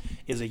selling this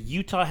is a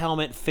Utah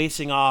helmet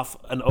facing off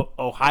an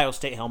Ohio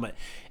State helmet.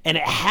 And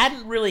it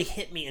hadn't really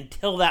hit me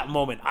until that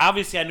moment.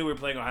 Obviously, I knew we were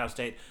playing Ohio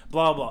State,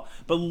 blah, blah, blah.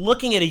 But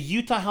looking at a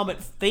Utah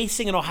helmet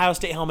facing an Ohio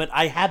State helmet,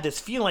 I had this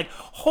feeling like,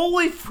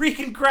 holy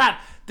freaking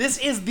crap, this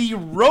is the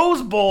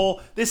Rose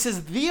Bowl. This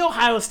is the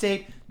Ohio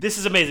State. This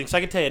is amazing. So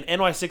I can tell you, an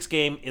NY6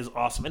 game is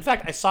awesome. In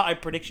fact, I saw a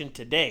prediction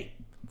today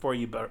for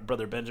you,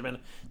 Brother Benjamin,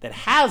 that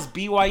has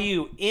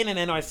BYU in an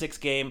NY6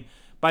 game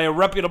by a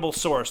reputable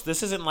source.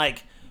 This isn't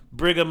like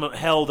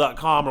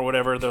BrighamHell.com or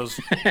whatever those,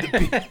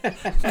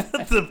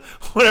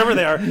 whatever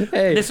they are.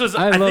 Hey, this was.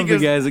 I love the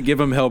guys that give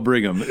them hell,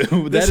 Brigham.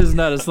 That is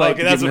not a slight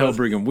to give them hell,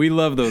 Brigham. We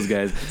love those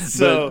guys.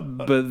 So,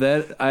 but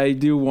that I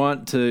do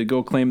want to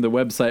go claim the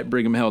website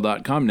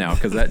BrighamHell.com now,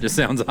 because that just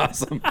sounds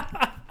awesome.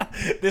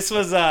 This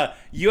was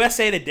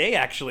USA Today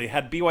actually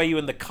had BYU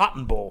in the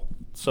Cotton Bowl,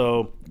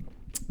 so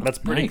that's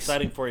pretty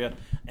exciting for you.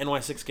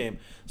 NY6 game.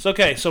 So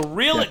okay, so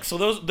so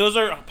those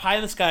are pie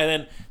in the sky.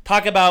 Then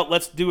talk about,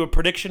 let's do a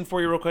prediction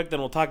for you real quick. Then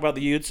we'll talk about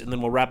the Utes, and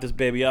then we'll wrap this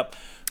baby up.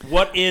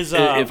 What is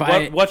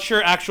what's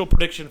your actual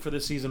prediction for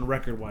this season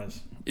record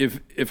wise?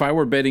 If I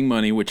were betting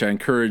money, which I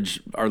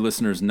encourage our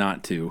listeners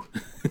not to,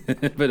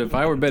 but if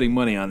I were betting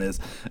money on this,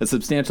 a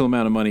substantial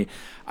amount of money,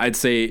 I'd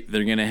say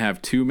they're going to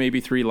have 2, maybe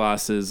 3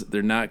 losses.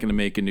 They're not going to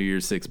make a New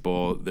Year's Six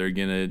bowl. They're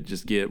going to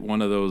just get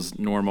one of those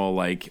normal,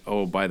 like,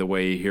 oh, by the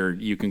way, here,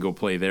 you can go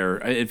play there.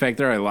 In fact,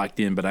 they're already locked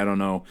in, but I don't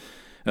know.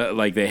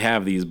 Like, they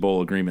have these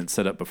bowl agreements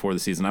set up before the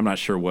season. I'm not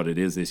sure what it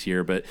is this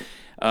year, but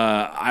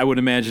I would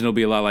imagine it'll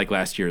be a lot like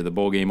last year. The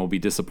bowl game will be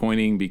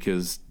disappointing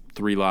because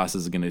 3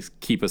 losses is going to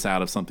keep us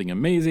out of something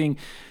amazing.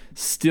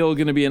 Still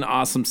going to be an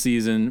awesome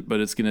season, but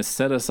it's going to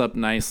set us up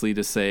nicely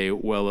to say,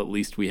 well, at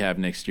least we have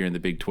next year in the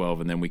Big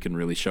 12, and then we can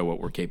really show what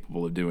we're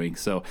capable of doing.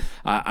 So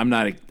I'm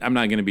not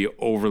going to be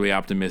overly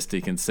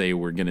optimistic and say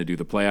we're going to do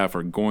the playoff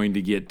or going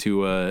to get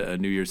to a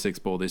New Year's Six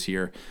bowl this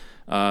year.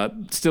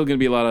 Still going to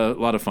be a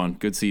lot of fun.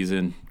 Good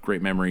season,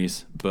 great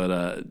memories,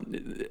 but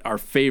our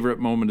favorite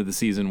moment of the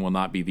season will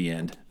not be the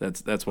end.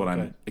 That's what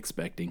I'm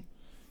expecting.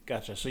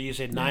 Gotcha. So you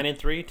said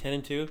 9-3,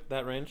 10-2,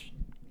 that range?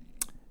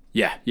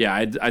 Yeah.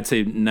 I'd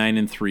say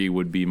 9-3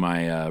 would be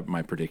my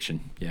my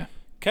prediction. Yeah.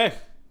 Okay.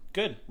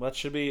 Good. Well, that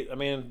should be. I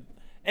mean,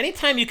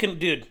 anytime you can,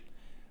 dude.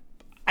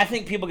 I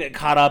think people get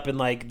caught up in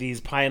like these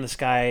pie in the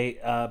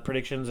sky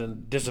predictions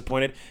and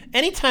disappointed.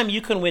 Anytime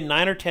you can win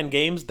 9 or 10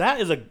 games,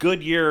 that is a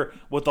good year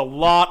with a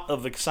lot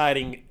of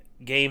exciting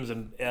games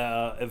and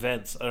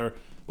events. Or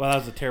well, that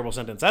was a terrible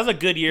sentence. That's a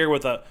good year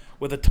with a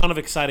ton of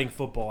exciting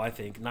football. I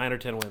think 9 or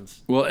 10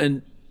 wins. Well,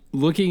 and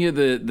looking at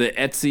the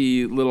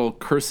Etsy little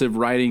cursive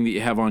writing that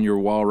you have on your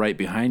wall right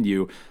behind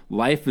you,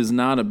 life is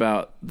not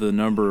about the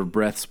number of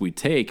breaths we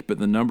take, but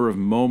the number of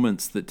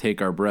moments that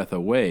take our breath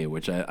away,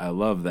 which I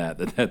love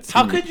that's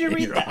How could you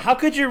read that? How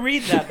could you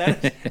read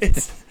that?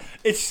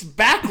 It's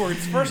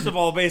backwards, first of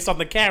all, based on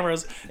the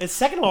cameras, and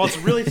second of all, it's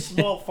really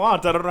small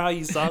font. I don't know how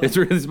you saw it. It's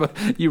really small.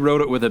 You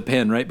wrote it with a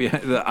pen right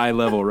behind the eye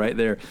level right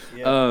there.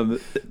 Yeah.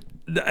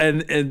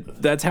 And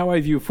that's how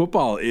I view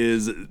football,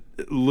 is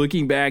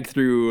looking back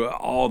through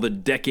all the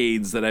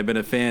decades that I've been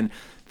a fan.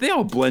 They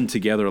all blend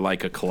together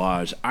like a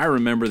collage. I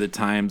remember the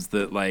times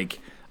that like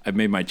I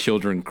made my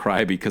children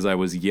cry because I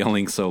was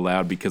yelling so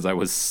loud because I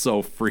was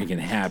so freaking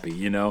happy,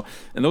 you know?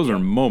 And those are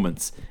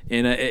moments.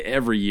 And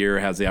every year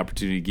has the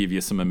opportunity to give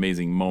you some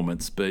amazing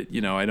moments. But, you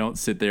know, I don't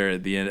sit there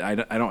at the end.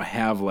 I don't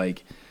have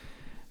like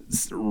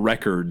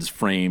records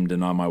framed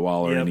and on my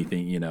wall or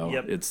anything, you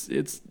know. It's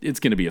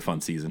going to be a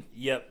fun season.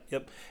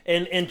 Yep.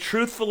 And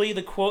truthfully,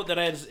 the quote that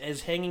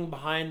is hanging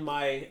behind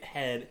my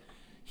head,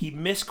 he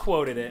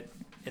misquoted it.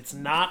 It's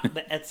not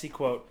the Etsy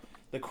quote.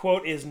 The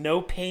quote is,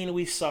 "No pain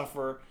we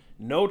suffer,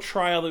 no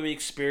trial that we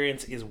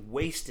experience is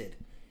wasted.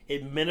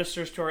 It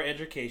ministers to our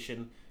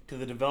education, to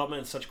the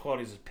development of such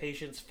qualities as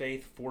patience,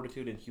 faith,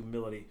 fortitude, and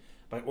humility,"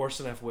 by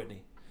Orson F.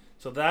 Whitney.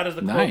 So that is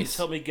the quote that's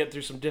helped me get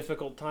through some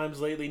difficult times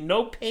lately.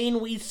 No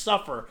pain we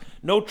suffer,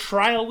 no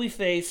trial we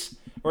face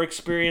or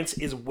experience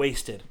is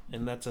wasted.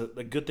 And that's a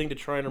good thing to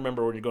try and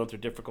remember when you're going through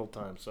difficult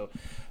times. So,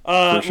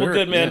 well,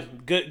 good,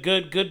 man. Yeah.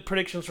 Good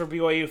predictions for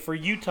BYU. For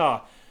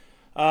Utah,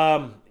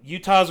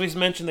 Utah, as we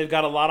mentioned, they've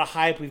got a lot of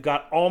hype. We've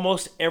got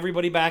almost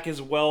everybody back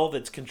as well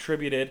that's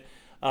contributed,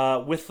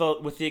 with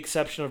the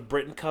exception of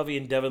Britton Covey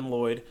and Devin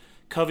Lloyd.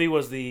 Covey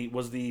was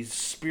the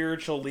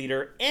spiritual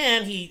leader,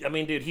 and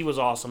he was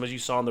awesome, as you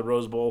saw in the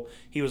Rose Bowl.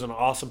 He was an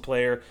awesome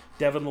player.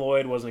 Devin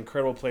Lloyd was an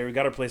incredible player. We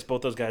got to replace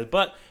both those guys,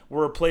 but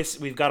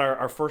we've got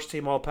our first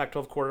team All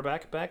Pac-12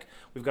 quarterback back.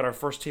 We've got our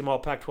first team All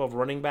Pac-12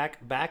 running back.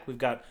 We've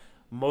got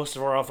most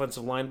of our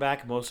offensive line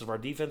back, most of our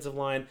defensive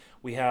line.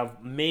 We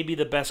have maybe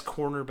the best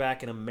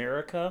cornerback in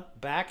America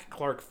back,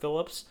 Clark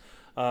Phillips,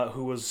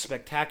 who was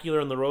spectacular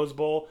in the Rose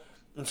Bowl.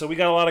 And so we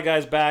got a lot of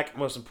guys back.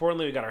 Most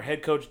importantly, we got our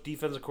head coach,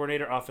 defensive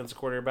coordinator, offensive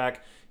coordinator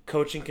back,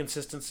 coaching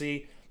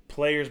consistency,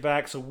 players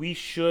back. So we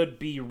should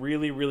be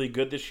really, really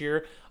good this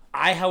year.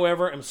 I,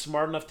 however, am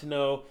smart enough to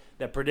know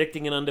that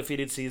predicting an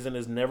undefeated season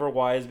is never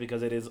wise,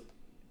 because it is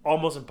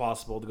almost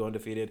impossible to go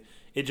undefeated.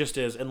 It just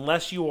is.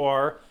 Unless you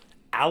are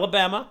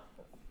Alabama,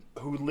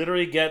 who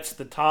literally gets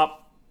the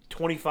top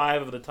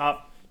 25 of the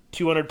top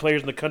 200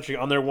 players in the country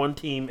on their one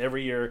team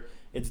every year,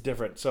 it's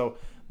different. So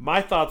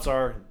my thoughts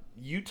are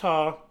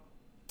Utah.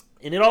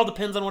 And it all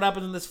depends on what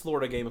happens in this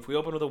Florida game. If we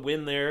open with a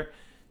win there,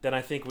 then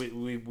I think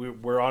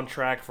we're on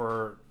track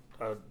for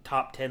a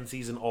top 10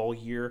 season all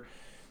year.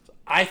 So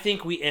I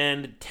think we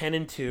end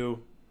 10-2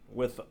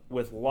 with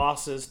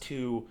losses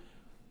to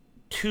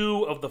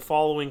two of the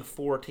following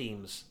four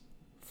teams: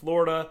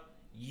 Florida,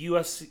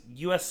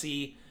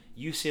 USC,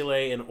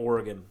 UCLA, and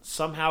Oregon.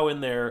 Somehow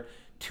in there,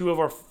 two of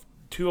our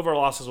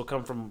losses will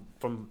come from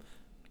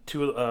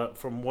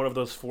one of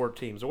those four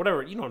teams, or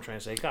whatever. You know what I'm trying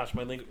to say. Gosh,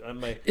 I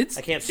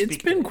can't speak.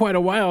 It's been quite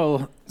a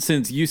while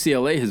since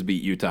UCLA has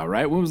beat Utah,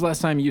 right? When was the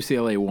last time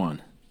UCLA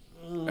won?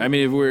 I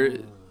mean, if we're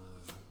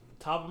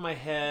top of my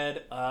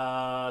head,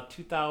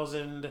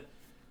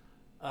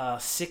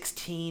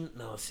 2016.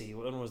 No, let's see.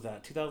 When was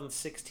that?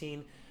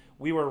 2016.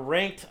 We were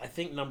ranked, I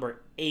think,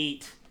 number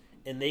 8,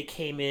 and they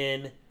came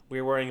in.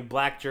 We were wearing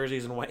black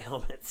jerseys and white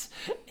helmets,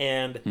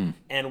 and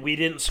we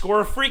didn't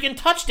score a freaking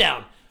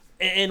touchdown.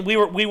 And we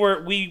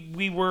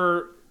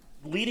were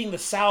leading the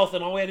South,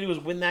 and all we had to do was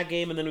win that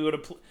game, and then we would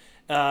have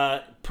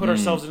put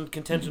ourselves in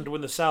contention to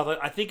win the South.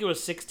 I think it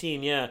was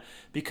 16, yeah,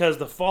 because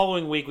the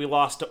following week we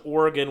lost to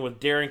Oregon with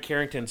Darren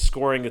Carrington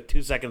scoring with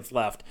 2 seconds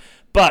left.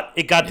 But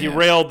it got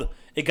derailed.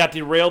 It got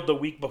derailed the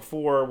week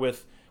before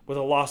with a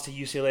loss to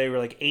UCLA. We were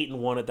like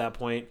 8-1 at that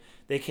point.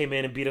 They came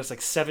in and beat us like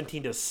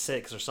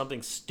 17-6 or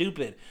something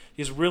stupid.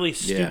 It was a really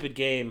stupid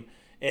game.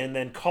 And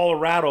then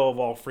Colorado, of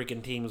all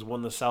freaking teams,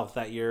 won the South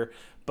that year.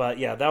 But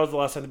yeah, that was the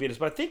last time they beat us.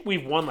 But I think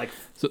we've won like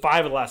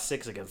 5 of the last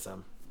 6 against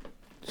them.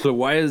 So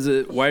why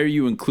are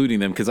you including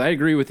them? Because I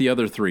agree with the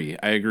other 3.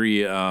 I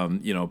agree.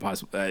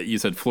 You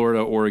said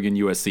Florida, Oregon,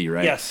 USC,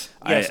 right? Yes.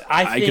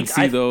 I can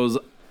see those.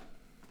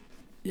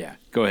 Yeah,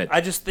 go ahead.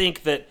 I just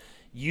think that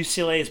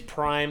UCLA is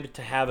primed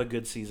to have a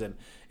good season.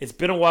 It's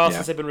been a while Yeah.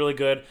 since they've been really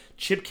good.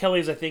 Chip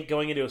Kelly's, I think,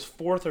 going into his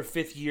 4th or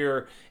 5th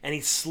year, and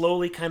he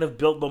slowly kind of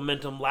built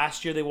momentum.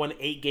 Last year, they won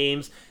 8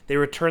 games. They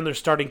returned their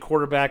starting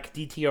quarterback,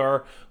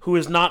 DTR, who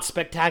is not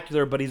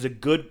spectacular, but he's a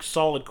good,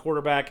 solid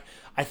quarterback.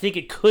 I think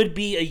it could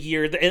be a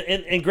year,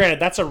 and granted,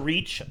 that's a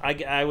reach,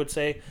 I would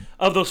say.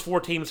 Of those 4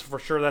 teams, for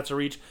sure, that's a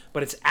reach.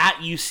 But it's at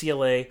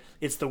UCLA.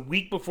 It's the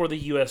week before the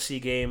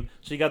USC game,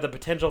 so you got the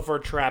potential for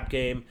a trap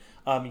game.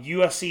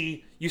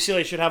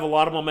 UCLA should have a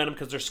lot of momentum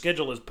because their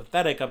schedule is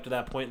pathetic up to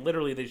that point.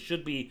 Literally, they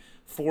should be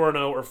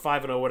 4-0 or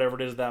 5-0, whatever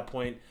it is at that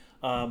point.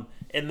 And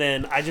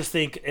then I just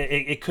think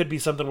it could be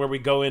something where we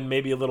go in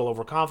maybe a little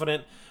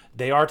overconfident.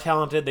 They are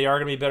talented. They are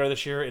going to be better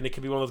this year, and it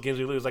could be one of those games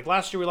we lose. Like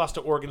last year, we lost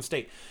to Oregon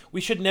State. We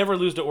should never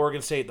lose to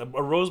Oregon State. A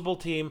Rose Bowl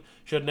team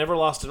should have never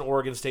lost to an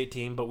Oregon State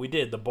team, but we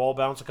did. The ball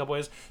bounced a couple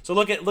ways. So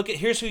look at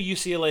here's who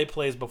UCLA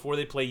plays before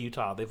they play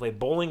Utah. They play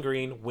Bowling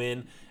Green,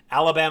 win.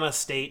 Alabama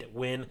State,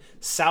 win.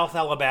 South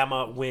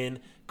Alabama, win.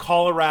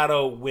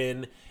 Colorado,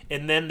 win.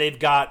 And then they've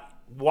got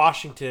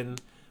Washington,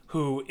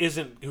 who's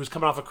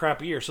coming off a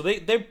crappy year. So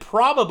they'd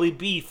probably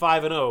be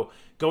 5-0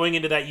 going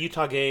into that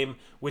Utah game,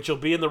 which will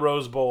be in the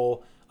Rose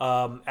Bowl.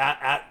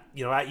 At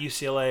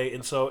UCLA,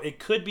 and so it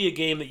could be a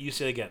game that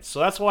UCLA gets. So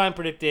that's why I'm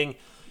predicting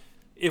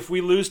if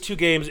we lose 2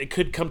 games, it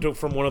could come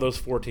from one of those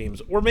 4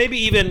 teams, or maybe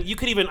even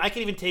I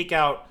can even take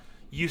out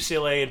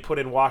UCLA and put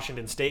in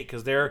Washington State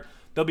because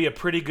they'll be a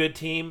pretty good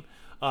team.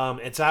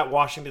 It's at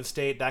Washington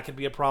State, that could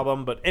be a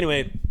problem. But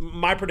anyway,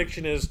 my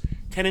prediction is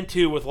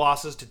 10-2 with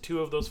losses to 2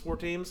 of those 4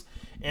 teams,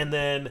 and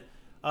then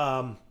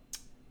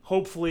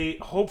hopefully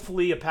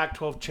a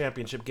Pac-12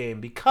 championship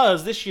game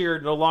because this year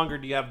no longer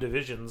do you have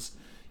divisions.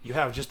 You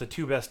have just the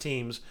 2 best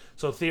teams.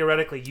 So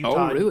theoretically,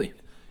 Utah. Oh, really?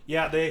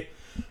 Yeah, they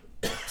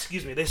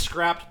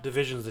scrapped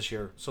divisions this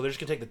year. So they're just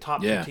going to take the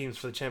top 2 teams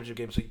for the championship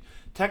game. So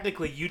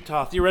technically,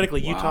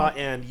 theoretically, Utah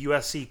and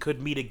USC could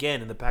meet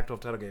again in the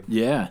Pac-12 title game.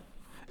 Yeah.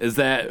 Is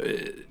that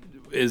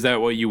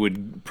what you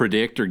would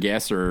predict or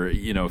guess, or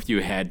if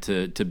you had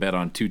to bet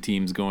on 2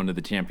 teams going to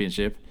the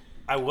championship?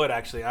 I would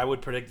actually. I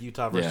would predict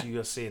Utah versus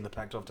USC in the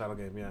Pac-12 title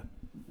game. Yeah.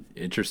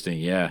 Interesting.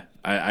 Yeah,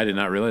 I did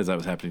not realize that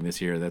was happening this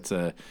year. I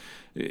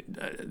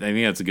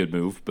think that's a good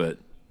move, but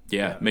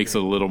makes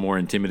it a little more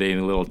intimidating,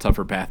 a little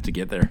tougher path to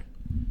get there.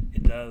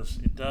 It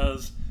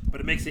does.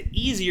 But it makes it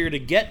easier to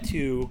get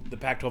to the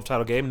Pac-12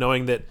 title game,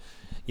 knowing that,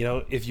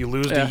 if you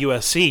lose to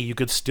USC, you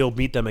could still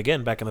beat them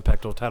again back in the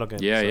Pac-12 title game.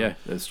 Yeah,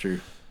 that's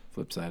true.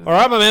 Flip side of All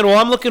right, my man. Well,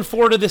 I'm looking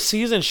forward to this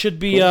season. Should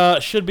be a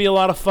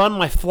lot of fun.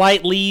 My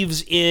flight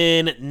leaves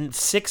in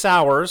 7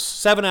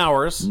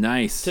 hours.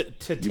 Nice. To you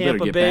Tampa better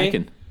get Bay.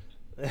 packing.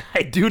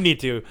 I do need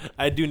to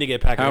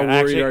get packing. How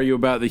worried are you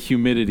about the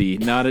humidity?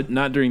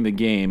 Not during the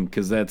game,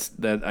 because I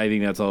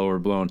think that's all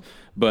overblown.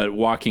 But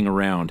walking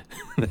around,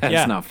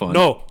 that's not fun.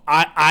 No,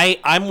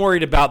 I'm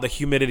worried about the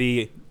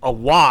humidity a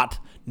lot,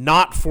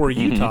 not for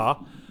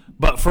Utah,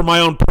 but for my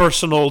own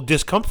personal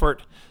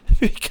discomfort.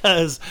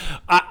 Because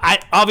I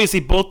obviously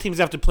both teams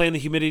have to play in the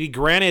humidity.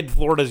 Granted,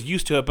 Florida's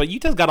used to it, but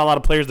Utah's got a lot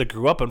of players that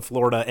grew up in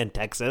Florida and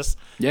Texas.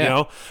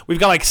 Yeah, we've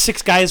got like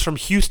 6 guys from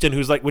Houston,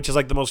 which is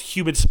like the most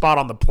humid spot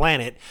on the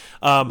planet.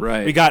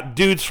 Right. We got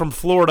dudes from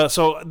Florida,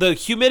 so the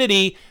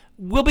humidity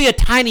will be a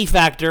tiny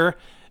factor,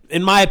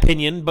 in my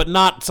opinion, but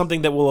not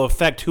something that will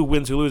affect who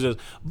wins, who loses.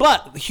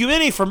 But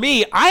humidity for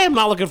me, I am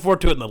not looking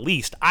forward to it in the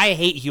least. I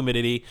hate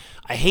humidity.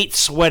 I hate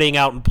sweating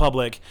out in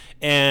public,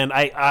 and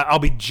I'll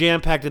be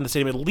jam-packed in the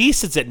stadium. At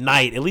least it's at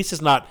night. At least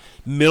it's not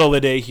middle of the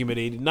day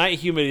humidity. Night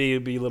humidity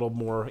would be a little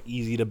more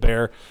easy to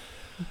bear.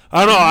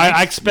 I don't know.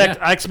 I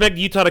expect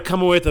Utah to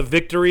come away with a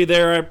victory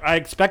there. I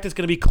expect it's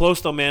going to be close,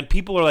 though, man.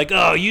 People are like,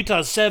 oh,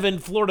 Utah's 7,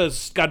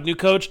 Florida's got a new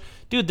coach.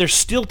 Dude, they're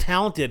still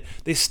talented.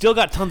 They still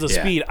got tons of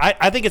speed.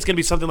 I think it's going to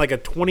be something like a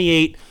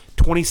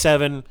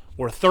 28-27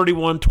 or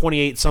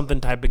 31-28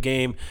 something type of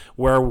game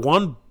where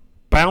one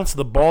bounce of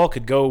the ball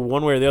could go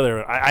one way or the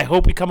other. I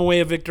hope we come away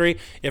a victory.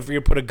 If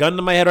you put a gun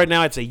to my head right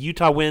now, I'd say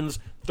Utah wins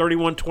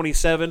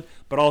 31-27,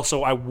 but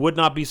also I would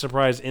not be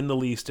surprised in the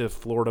least if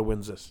Florida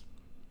wins this.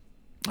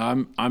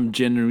 I'm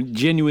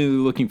genuinely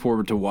looking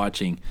forward to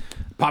watching.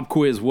 Pop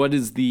quiz, what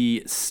is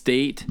the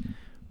state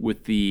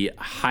with the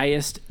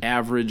highest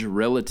average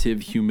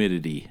relative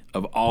humidity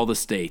of all the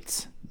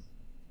states?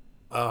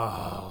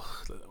 Oh,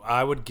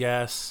 I would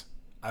guess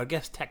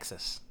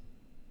Texas.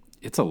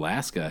 It's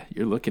Alaska.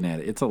 You're looking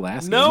at it. It's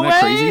Alaska. No Isn't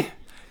that way. crazy?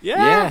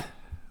 Yeah.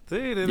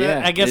 Dude,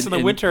 Yeah. I guess in the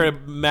winter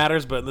it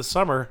matters, but in the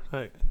summer,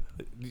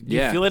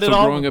 you feel it at so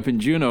all? Growing up in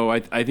Juneau, I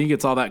think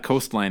it's all that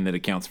coastline that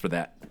accounts for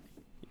that.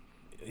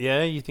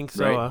 Yeah, you think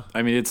so? Right?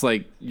 I mean, it's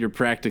like you're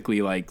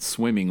practically like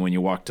swimming when you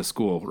walk to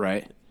school,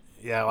 right?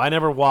 Yeah, well, I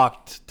never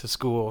walked to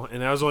school,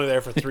 and I was only there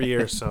for 3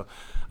 years. So,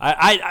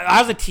 I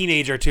was a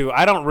teenager too.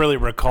 I don't really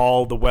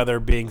recall the weather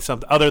being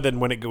something other than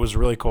when it was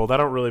really cold. I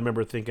don't really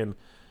remember thinking,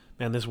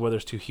 "Man, this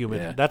weather's too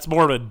humid." Yeah. That's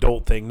more of an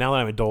adult thing. Now that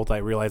I'm an adult, I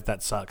realize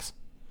that sucks.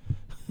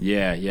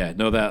 Yeah.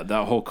 No, that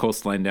whole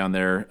coastline down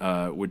there,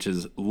 which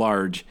is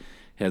large,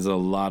 has a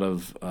lot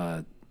of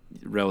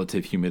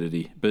relative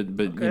humidity. But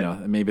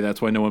Okay. maybe that's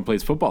why no one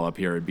plays football up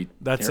here. It'd be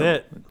That's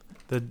terrible. it.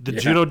 The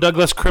Juno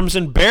Douglas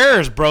Crimson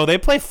Bears, bro. They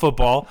play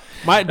football.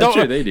 That's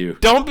true, they do.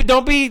 Don't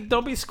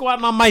be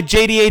squatting on my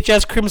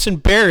JDHS Crimson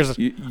Bears.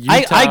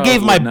 I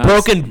gave my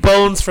broken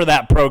bones for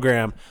that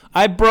program.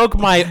 I broke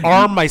my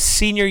arm my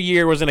senior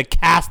year, was in a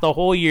cast the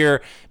whole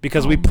year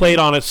because we played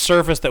on a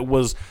surface that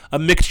was a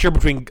mixture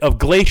of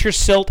glacier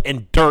silt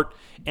and dirt,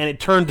 and it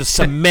turned to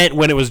cement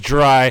when it was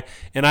dry,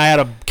 and I had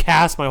a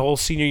cast my whole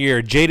senior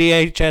year.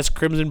 JDHS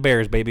Crimson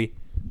Bears, baby.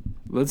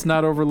 Let's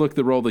not overlook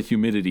the role the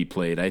humidity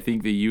played. I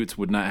think the Utes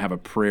would not have a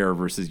prayer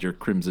versus your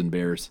Crimson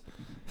Bears.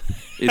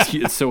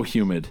 It's so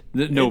humid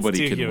that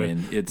nobody could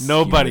win. It's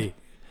nobody. Humid.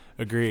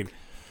 Agreed.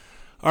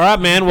 All right,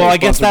 man. Well, I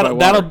guess that'll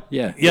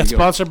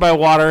sponsored by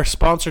water,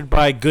 sponsored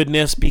by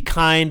goodness. Be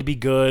kind, be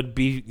good.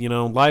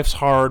 Life's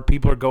hard.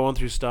 People are going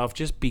through stuff.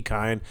 Just be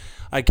kind.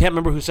 I can't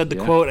remember who said the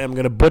quote. I'm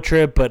going to butcher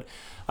it, but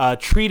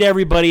treat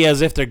everybody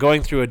as if they're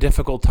going through a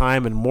difficult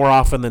time, and more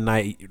often than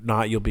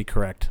not, you'll be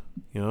correct.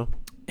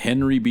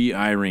 Henry B.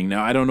 Eyring.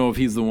 Now, I don't know if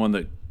he's the one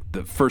that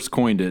first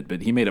coined it,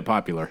 but he made it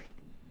popular.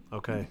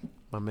 Okay.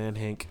 My man,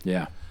 Hank.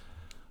 Yeah.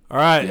 All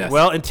right. Yes.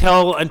 Well,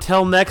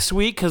 until next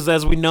week, because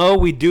as we know,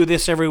 we do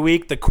this every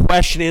week. The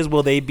question is,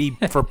 will they be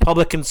for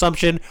public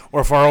consumption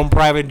or for our own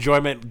private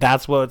enjoyment?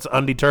 That's what's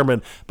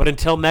undetermined. But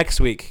until next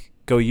week,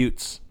 go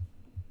Utes.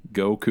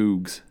 Go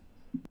Cougs.